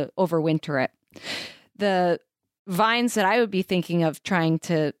able to overwinter it. The vines that I would be thinking of trying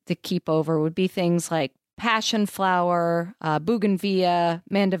to keep over would be things like passion flower, bougainvillea,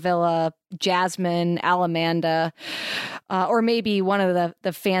 mandevilla, jasmine, allamanda, or maybe one of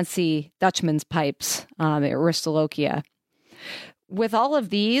the fancy Dutchman's pipes, Aristolochia. With all of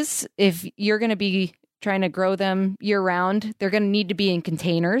these, if you're going to be trying to grow them year round, they're going to need to be in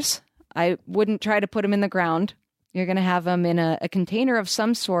containers. I wouldn't try to put them in the ground. You're going to have them in a container of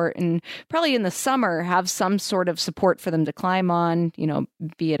some sort, and probably in the summer have some sort of support for them to climb on,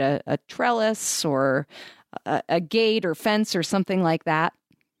 be it a trellis or a gate or fence or something like that.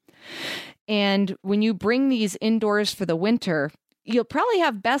 And when you bring these indoors for the winter, you'll probably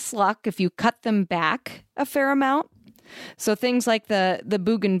have best luck if you cut them back a fair amount. So things like the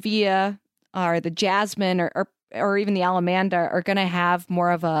bougainvillea or the jasmine or even the allamanda are going to have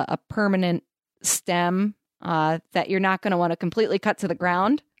more of a permanent stem that you're not going to want to completely cut to the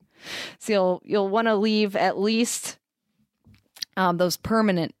ground. So you'll want to leave at least those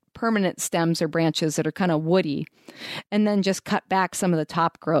permanent stems or branches that are kind of woody, and then just cut back some of the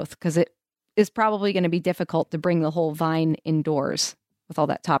top growth, because it is probably going to be difficult to bring the whole vine indoors with all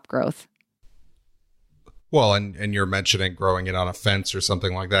that top growth. Well, and you're mentioning growing it on a fence or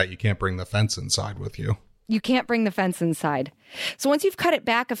something like that. You can't bring the fence inside with you. You can't bring the fence inside. So once you've cut it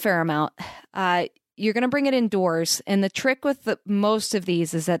back a fair amount, you're going to bring it indoors. And the trick with most of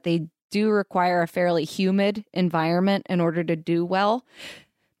these is that they do require a fairly humid environment in order to do well.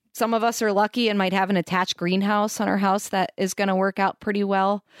 Some of us are lucky and might have an attached greenhouse on our house that is going to work out pretty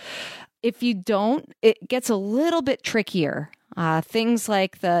well. If you don't, it gets a little bit trickier. Things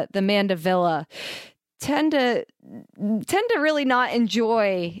like the mandevilla tend to really not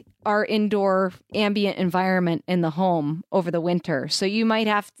enjoy our indoor ambient environment in the home over the winter. So you might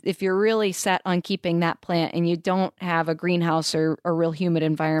have, if you're really set on keeping that plant and you don't have a greenhouse or a real humid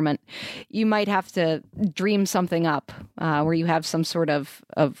environment, you might have to dream something up where you have some sort of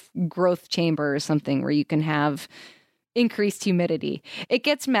growth chamber or something where you can have increased humidity. It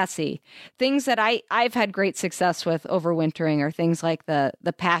gets messy. Things that I've had great success with overwintering are things like the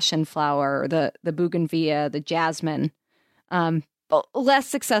passion flower, or the bougainvillea, the jasmine. Less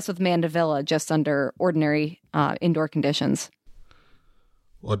success with mandevilla, just under ordinary indoor conditions.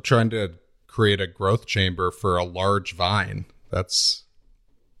 Well, trying to create a growth chamber for a large vine,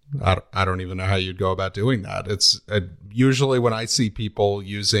 I don't even know how you'd go about doing that. It's usually when I see people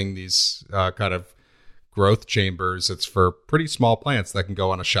using these kind of growth chambers, it's for pretty small plants that can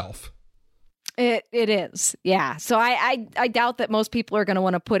go on a shelf. It is, yeah. So I doubt that most people are going to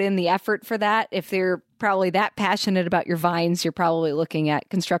want to put in the effort for that. If they're probably that passionate about your vines, you're probably looking at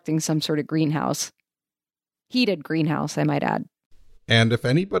constructing some sort of greenhouse. Heated greenhouse, I might add. And if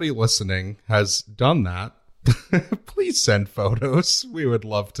anybody listening has done that, please send photos. We would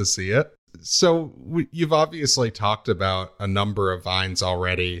love to see it. So you've obviously talked about a number of vines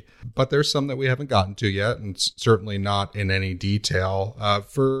already, but there's some that we haven't gotten to yet, and certainly not in any detail.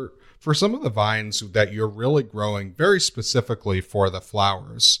 For some of the vines that you're really growing very specifically for the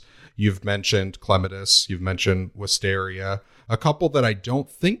flowers, you've mentioned clematis, you've mentioned wisteria, a couple that I don't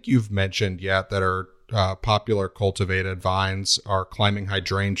think you've mentioned yet that are popular cultivated vines are climbing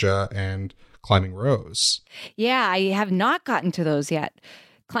hydrangea and climbing rose. Yeah, I have not gotten to those yet.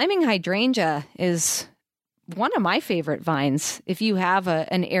 Climbing hydrangea is one of my favorite vines. If you have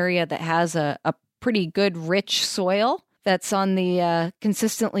an area that has a pretty good rich soil that's on the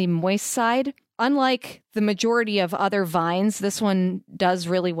consistently moist side, unlike the majority of other vines, this one does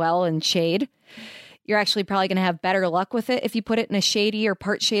really well in shade. You're actually probably going to have better luck with it if you put it in a shady or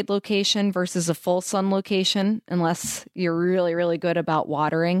part shade location versus a full sun location, unless you're really, really good about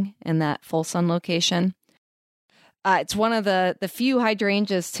watering in that full sun location. It's one of the few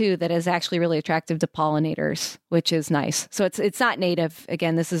hydrangeas, too, that is actually really attractive to pollinators, which is nice. So it's not native.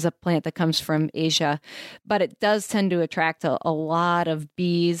 Again, this is a plant that comes from Asia, but it does tend to attract a lot of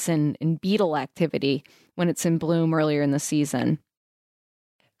bees and beetle activity when it's in bloom earlier in the season.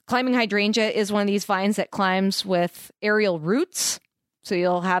 Climbing hydrangea is one of these vines that climbs with aerial roots. So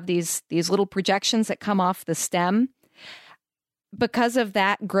you'll have these little projections that come off the stem. because of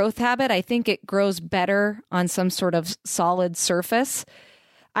that growth habit, I think it grows better on some sort of solid surface.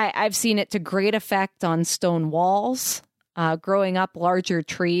 I've seen it to great effect on stone walls, growing up larger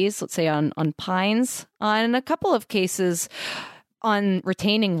trees, let's say on pines, in a couple of cases on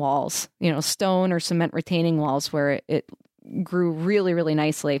retaining walls, stone or cement retaining walls where it grew really, really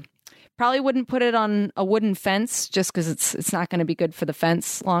ticely. Probably wouldn't put it on a wooden fence just because it's not going to be good for the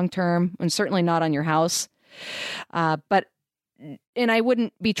fence long term, and certainly not on your house. And I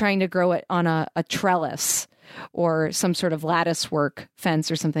wouldn't be trying to grow it on a trellis or some sort of lattice work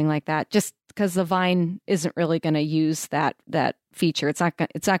fence or something like that, just because the vine isn't really going to use that feature. It's not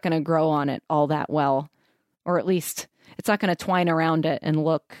going to grow on it all that well, or at least it's not going to twine around it and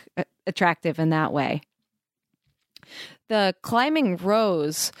look attractive in that way. The climbing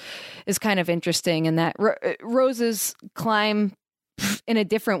rose is kind of interesting in that roses climb in a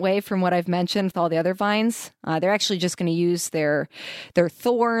different way from what I've mentioned with all the other vines. They're actually just going to use their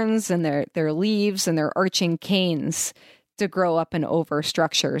thorns and their leaves and their arching canes to grow up and over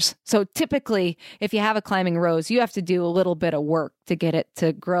structures. So typically, if you have a climbing rose, you have to do a little bit of work to get it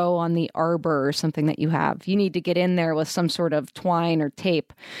to grow on the arbor or something that you have. You need to get in there with some sort of twine or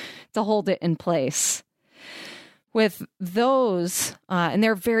tape to hold it in place. With those, and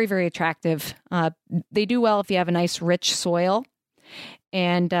they're very, very attractive, they do well if you have a nice rich soil,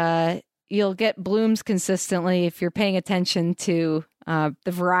 and you'll get blooms consistently if you're paying attention to the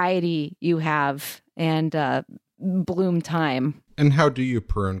variety you have and bloom time. And how do you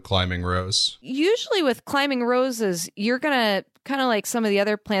prune climbing rose? Usually with climbing roses, you're going to, kind of like some of the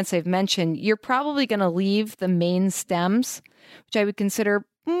other plants I've mentioned, you're probably going to leave the main stems, which I would consider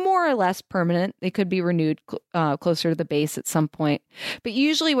more or less permanent. They could be renewed closer to the base at some point. But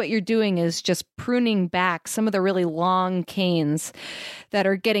usually what you're doing is just pruning back some of the really long canes that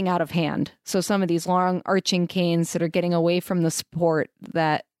are getting out of hand. So some of these long arching canes that are getting away from the support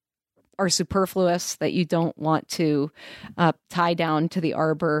that are superfluous, that you don't want to tie down to the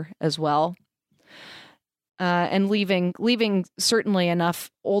arbor as well. And leaving certainly enough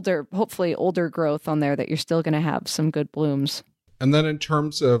hopefully older growth on there that you're still going to have some good blooms. And then in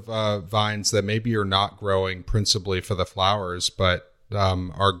terms of vines that maybe you're not growing principally for the flowers, but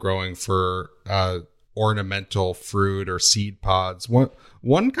are growing for ornamental fruit or seed pods.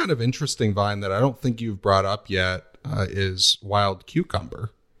 One kind of interesting vine that I don't think you've brought up yet is wild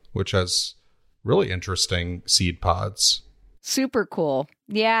cucumber, which has really interesting seed pods. Super cool.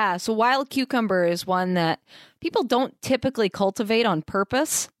 Yeah. So wild cucumber is one that people don't typically cultivate on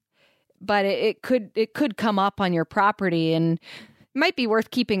purpose, but it could come up on your property and might be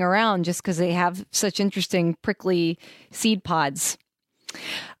worth keeping around just because they have such interesting prickly seed pods.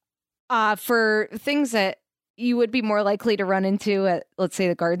 For things that you would be more likely to run into at, let's say,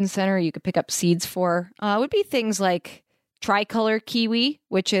 the garden center, you could pick up seeds for, would be things like tricolor kiwi,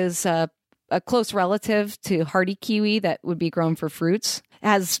 which is a close relative to hardy kiwi that would be grown for fruits. It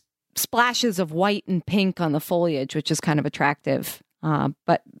has splashes of white and pink on the foliage, which is kind of attractive.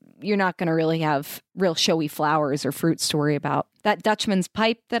 But you're not going to really have real showy flowers or fruits to worry about. That Dutchman's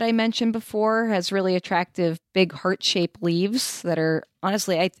pipe that I mentioned before has really attractive big heart-shaped leaves that are,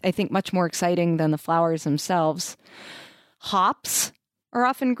 honestly, I think much more exciting than the flowers themselves. Hops are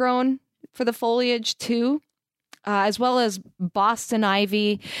often grown for the foliage too, as well as Boston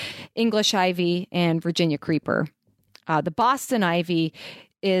ivy, English ivy, and Virginia creeper. The Boston ivy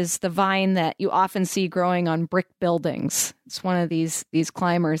is the vine that you often see growing on brick buildings. It's one of these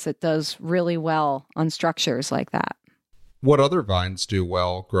climbers that does really well on structures like that. What other vines do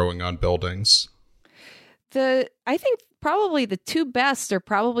well growing on buildings? I think probably the two best are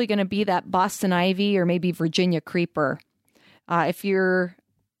probably going to be that Boston ivy or maybe Virginia creeper. If you're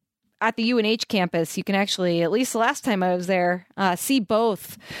at the UNH campus, you can actually, at least the last time I was there, see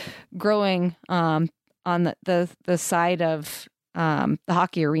both growing on the side of the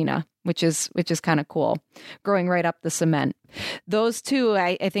hockey arena, which is kind of cool, growing right up the cement. Those two,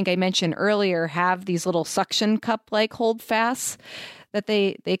 I think I mentioned earlier, have these little suction cup like holdfasts that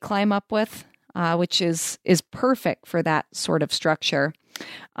they climb up with, which is perfect for that sort of structure.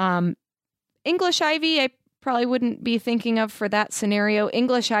 English ivy, I probably wouldn't be thinking of for that scenario.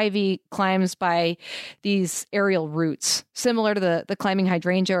 English ivy climbs by these aerial roots, similar to the climbing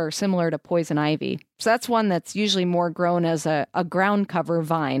hydrangea or similar to poison ivy. So that's one that's usually more grown as a ground cover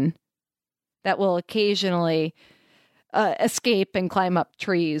vine that will occasionally escape and climb up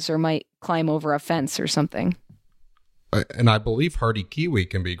trees or might climb over a fence or something. And I believe hardy kiwi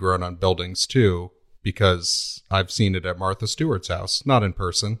can be grown on buildings too, because I've seen it at Martha Stewart's house. Not in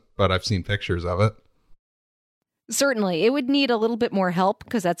person, but I've seen pictures of it. Certainly. It would need a little bit more help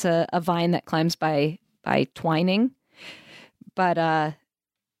because that's a vine that climbs by twining. But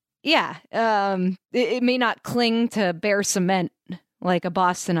it may not cling to bare cement like a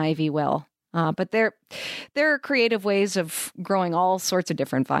Boston ivy will. But there are creative ways of growing all sorts of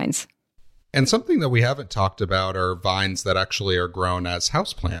different vines. And something that we haven't talked about are vines that actually are grown as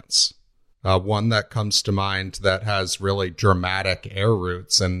houseplants. One that comes to mind that has really dramatic air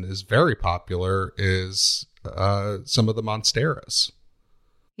roots and is very popular is some of the monsteras.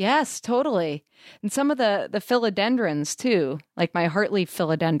 Yes, totally. And some of the philodendrons, too, like my heartleaf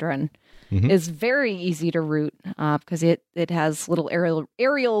philodendron, is very easy to root because it has little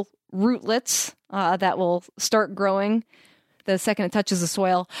aerial rootlets that will start growing the second it touches the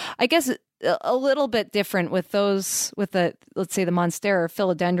soil. I guess a little bit different with those, let's say the monstera or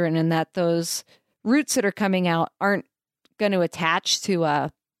philodendron, in that those roots that are coming out aren't going to attach to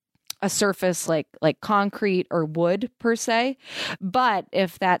a surface like concrete or wood per se. But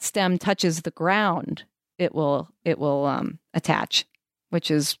if that stem touches the ground, it will attach, which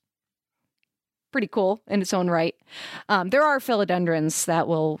is pretty cool in its own right. There are philodendrons that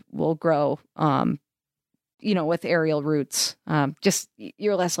will grow, with aerial roots. Just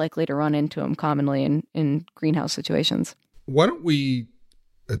you're less likely to run into them commonly in greenhouse situations. Why don't we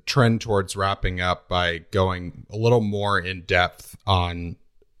trend towards wrapping up by going a little more in depth on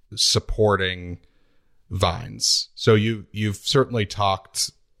supporting vines? So you've certainly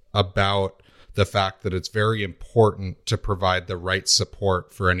talked about the fact that it's very important to provide the right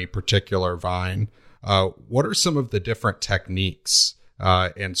support for any particular vine. What are some of the different techniques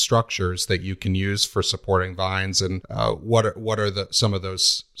and structures that you can use for supporting vines, and what are some of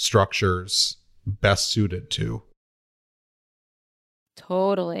those structures best suited to?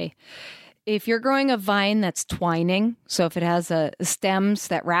 Totally. If you're growing a vine that's twining, so if it has stems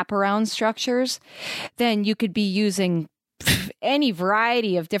that wrap around structures, then you could be using any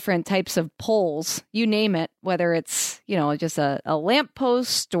variety of different types of poles, you name it, whether it's, just a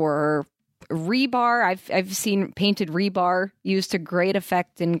lamppost or rebar. I've seen painted rebar used to great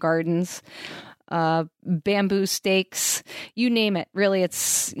effect in gardens, bamboo stakes, you name it. Really,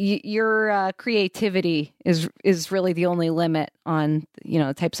 it's your creativity is really the only limit on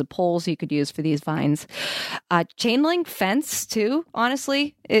the types of poles you could use for these vines. Chain link fence too,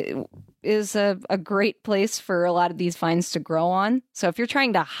 honestly, it is a great place for a lot of these vines to grow on. So if you're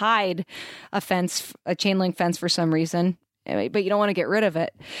trying to hide a chain link fence for some reason, but you don't want to get rid of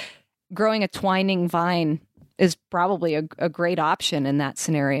it, growing a twining vine is probably a great option in that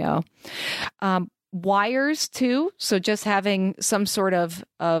scenario. Wires too. So just having some sort of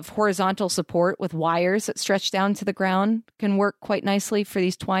horizontal support with wires that stretch down to the ground can work quite nicely for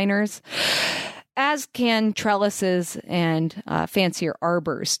these twiners, as can trellises and fancier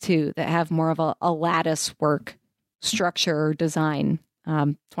arbors too, that have more of a lattice work structure or design.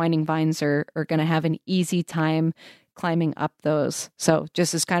 Twining vines are going to have an easy time climbing up those. So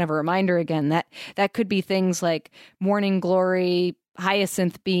just as kind of a reminder again, that could be things like morning glory,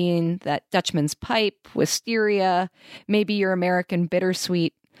 hyacinth bean, that Dutchman's pipe, wisteria, maybe your American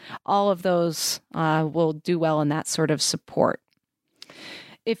bittersweet. All of those will do well in that sort of support.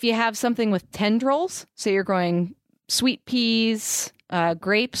 If you have something with tendrils, say you're growing sweet peas,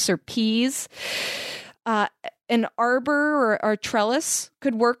 grapes, or peas, an arbor or trellis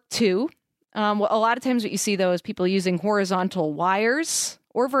could work too. A lot of times what you see, though, is people using horizontal wires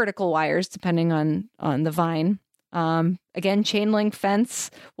or vertical wires, depending on the vine. Again, chain link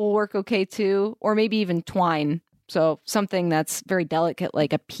fence will work okay, too, or maybe even twine. So something that's very delicate,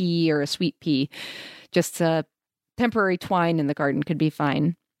 like a pea or a sweet pea. Just a temporary twine in the garden could be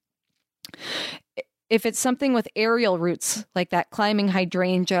fine. If it's something with aerial roots, like that climbing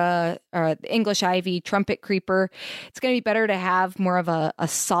hydrangea or English ivy, trumpet creeper, it's going to be better to have more of a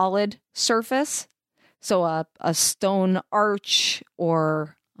solid surface. So a stone arch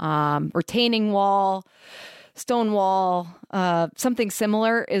or retaining wall, stone wall, something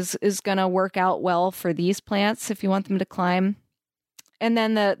similar is going to work out well for these plants if you want them to climb. And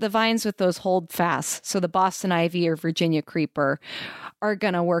then the vines with those holdfasts, so the Boston ivy or Virginia creeper, are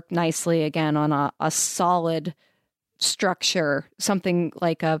going to work nicely again on a solid structure, something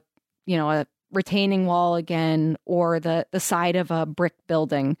like a retaining wall again, or the side of a brick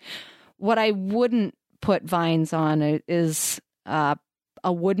building. What I wouldn't put vines on is a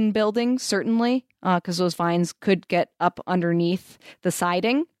wooden building, certainly, because those vines could get up underneath the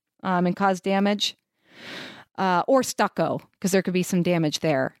siding and cause damage. Or stucco, because there could be some damage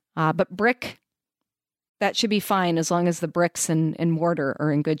there. But brick, that should be fine as long as the bricks and mortar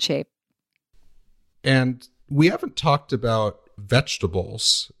are in good shape. And we haven't talked about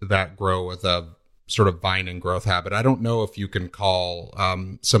vegetables that grow with a sort of vine and growth habit. I don't know if you can call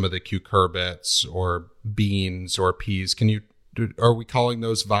some of the cucurbits or beans or peas. Can you Are we calling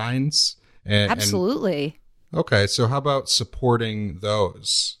those vines? Absolutely. Okay, so how about supporting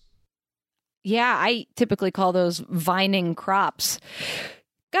those? Yeah, I typically call those vining crops.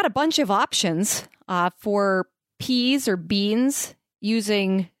 Got a bunch of options for peas or beans.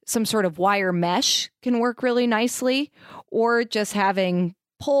 Using some sort of wire mesh can work really nicely, or just having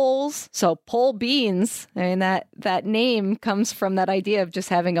poles. So pole beans, I mean, that name comes from that idea of just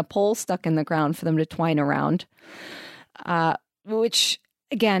having a pole stuck in the ground for them to twine around, which,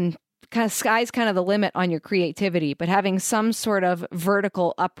 again, kind of sky's kind of the limit on your creativity, but having some sort of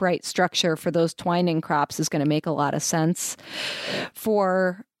vertical upright structure for those twining crops is going to make a lot of sense.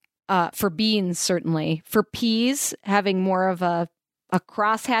 For beans, certainly. For peas, having more of a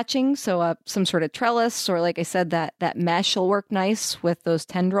cross hatching, so some sort of trellis, or like I said, that mesh will work nice with those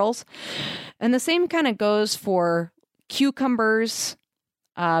tendrils. And the same kind of goes for cucumbers,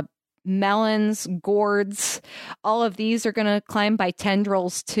 melons, gourds. All of these are going to climb by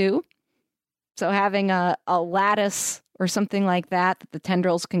tendrils too. So having a lattice or something like that the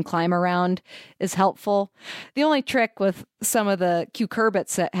tendrils can climb around is helpful. The only trick with some of the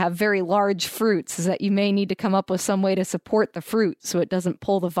cucurbits that have very large fruits is that you may need to come up with some way to support the fruit so it doesn't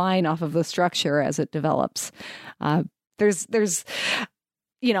pull the vine off of the structure as it develops. There's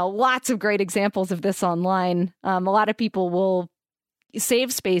lots of great examples of this online. A lot of people will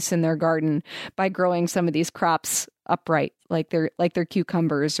save space in their garden by growing some of these crops upright, like their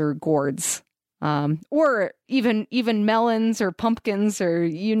cucumbers or gourds. Or even melons or pumpkins or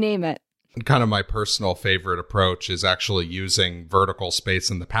you name it. Kind of my personal favorite approach is actually using vertical space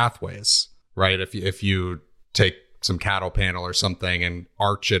in the pathways, right? If you take some cattle panel or something and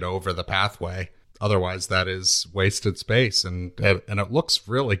arch it over the pathway, otherwise that is wasted space, and it looks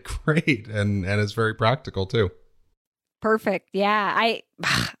really great and is very practical too. Perfect. Yeah,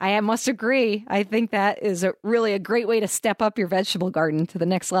 I must agree. I think that is really a great way to step up your vegetable garden to the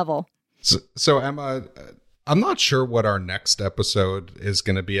next level. So Emma, I'm not sure what our next episode is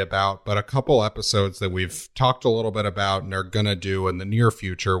going to be about, but a couple episodes that we've talked a little bit about and are going to do in the near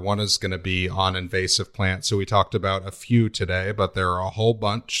future. One is going to be on invasive plants. So we talked about a few today, but there are a whole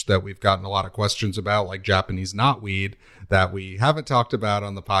bunch that we've gotten a lot of questions about, like Japanese knotweed, that we haven't talked about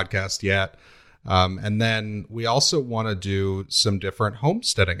on the podcast yet. And then we also want to do some different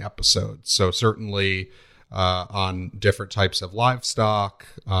homesteading episodes. So certainly on different types of livestock,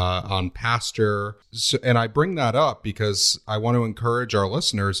 on pasture. And I bring that up because I want to encourage our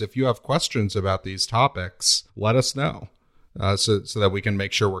listeners, if you have questions about these topics, let us know so that we can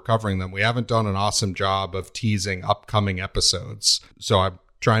make sure we're covering them. We haven't done an awesome job of teasing upcoming episodes, so I'm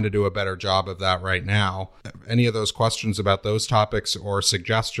trying to do a better job of that right now. Any of those questions about those topics or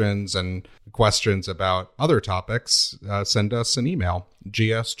suggestions and questions about other topics, send us an email,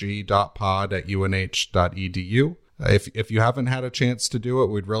 gsg.pod@unh.edu. If you haven't had a chance to do it,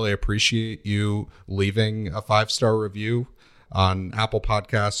 we'd really appreciate you leaving a 5-star review on Apple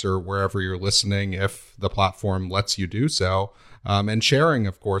Podcasts or wherever you're listening, if the platform lets you do so. And sharing,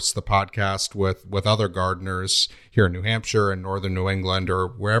 of course, the podcast with other gardeners here in New Hampshire and northern New England or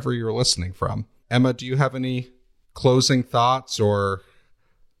wherever you're listening from. Emma, do you have any closing thoughts or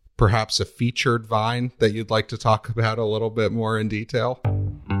perhaps a featured vine that you'd like to talk about a little bit more in detail?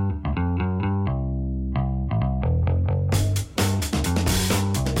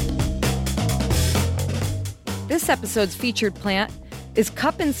 This episode's featured plant is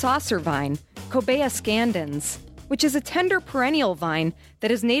cup and saucer vine, Cobea scandens, which is a tender perennial vine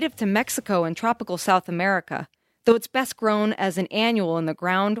that is native to Mexico and tropical South America, though it's best grown as an annual in the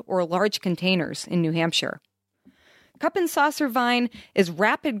ground or large containers in New Hampshire. Cup and saucer vine is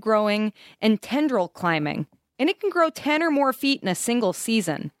rapid growing and tendril climbing, and it can grow 10 or more feet in a single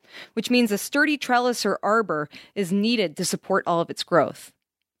season, which means a sturdy trellis or arbor is needed to support all of its growth.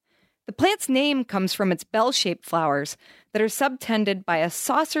 The plant's name comes from its bell-shaped flowers that are subtended by a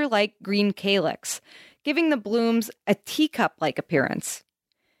saucer-like green calyx, giving the blooms a teacup-like appearance.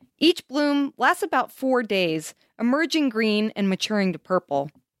 Each bloom lasts about 4 days, emerging green and maturing to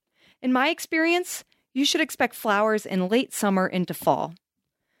purple. In my experience, you should expect flowers in late summer into fall.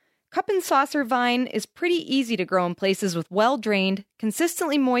 Cup and saucer vine is pretty easy to grow in places with well-drained,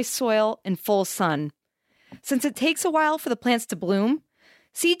 consistently moist soil and full sun. Since it takes a while for the plants to bloom,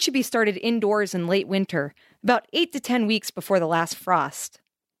 seed should be started indoors in late winter, about 8 to 10 weeks before the last frost.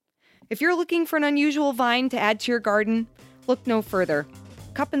 If you're looking for an unusual vine to add to your garden, look no further.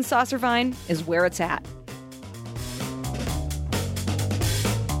 Cup and saucer vine is where it's at.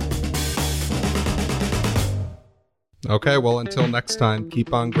 Okay, well, until next time,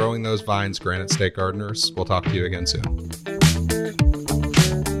 keep on growing those vines, Granite State gardeners. We'll talk to you again soon.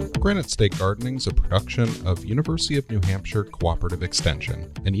 Granite State Gardening is a production of University of New Hampshire Cooperative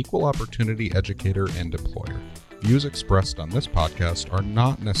Extension, an equal opportunity educator and employer. Views expressed on this podcast are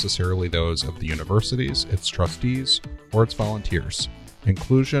not necessarily those of the universities, its trustees, or its volunteers.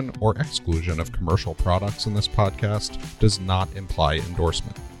 Inclusion or exclusion of commercial products in this podcast does not imply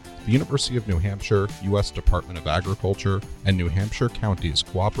endorsement. The University of New Hampshire, U.S. Department of Agriculture, and New Hampshire counties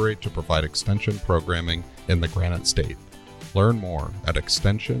cooperate to provide extension programming in the Granite State. Learn more at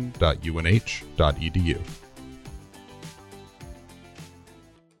extension.unh.edu.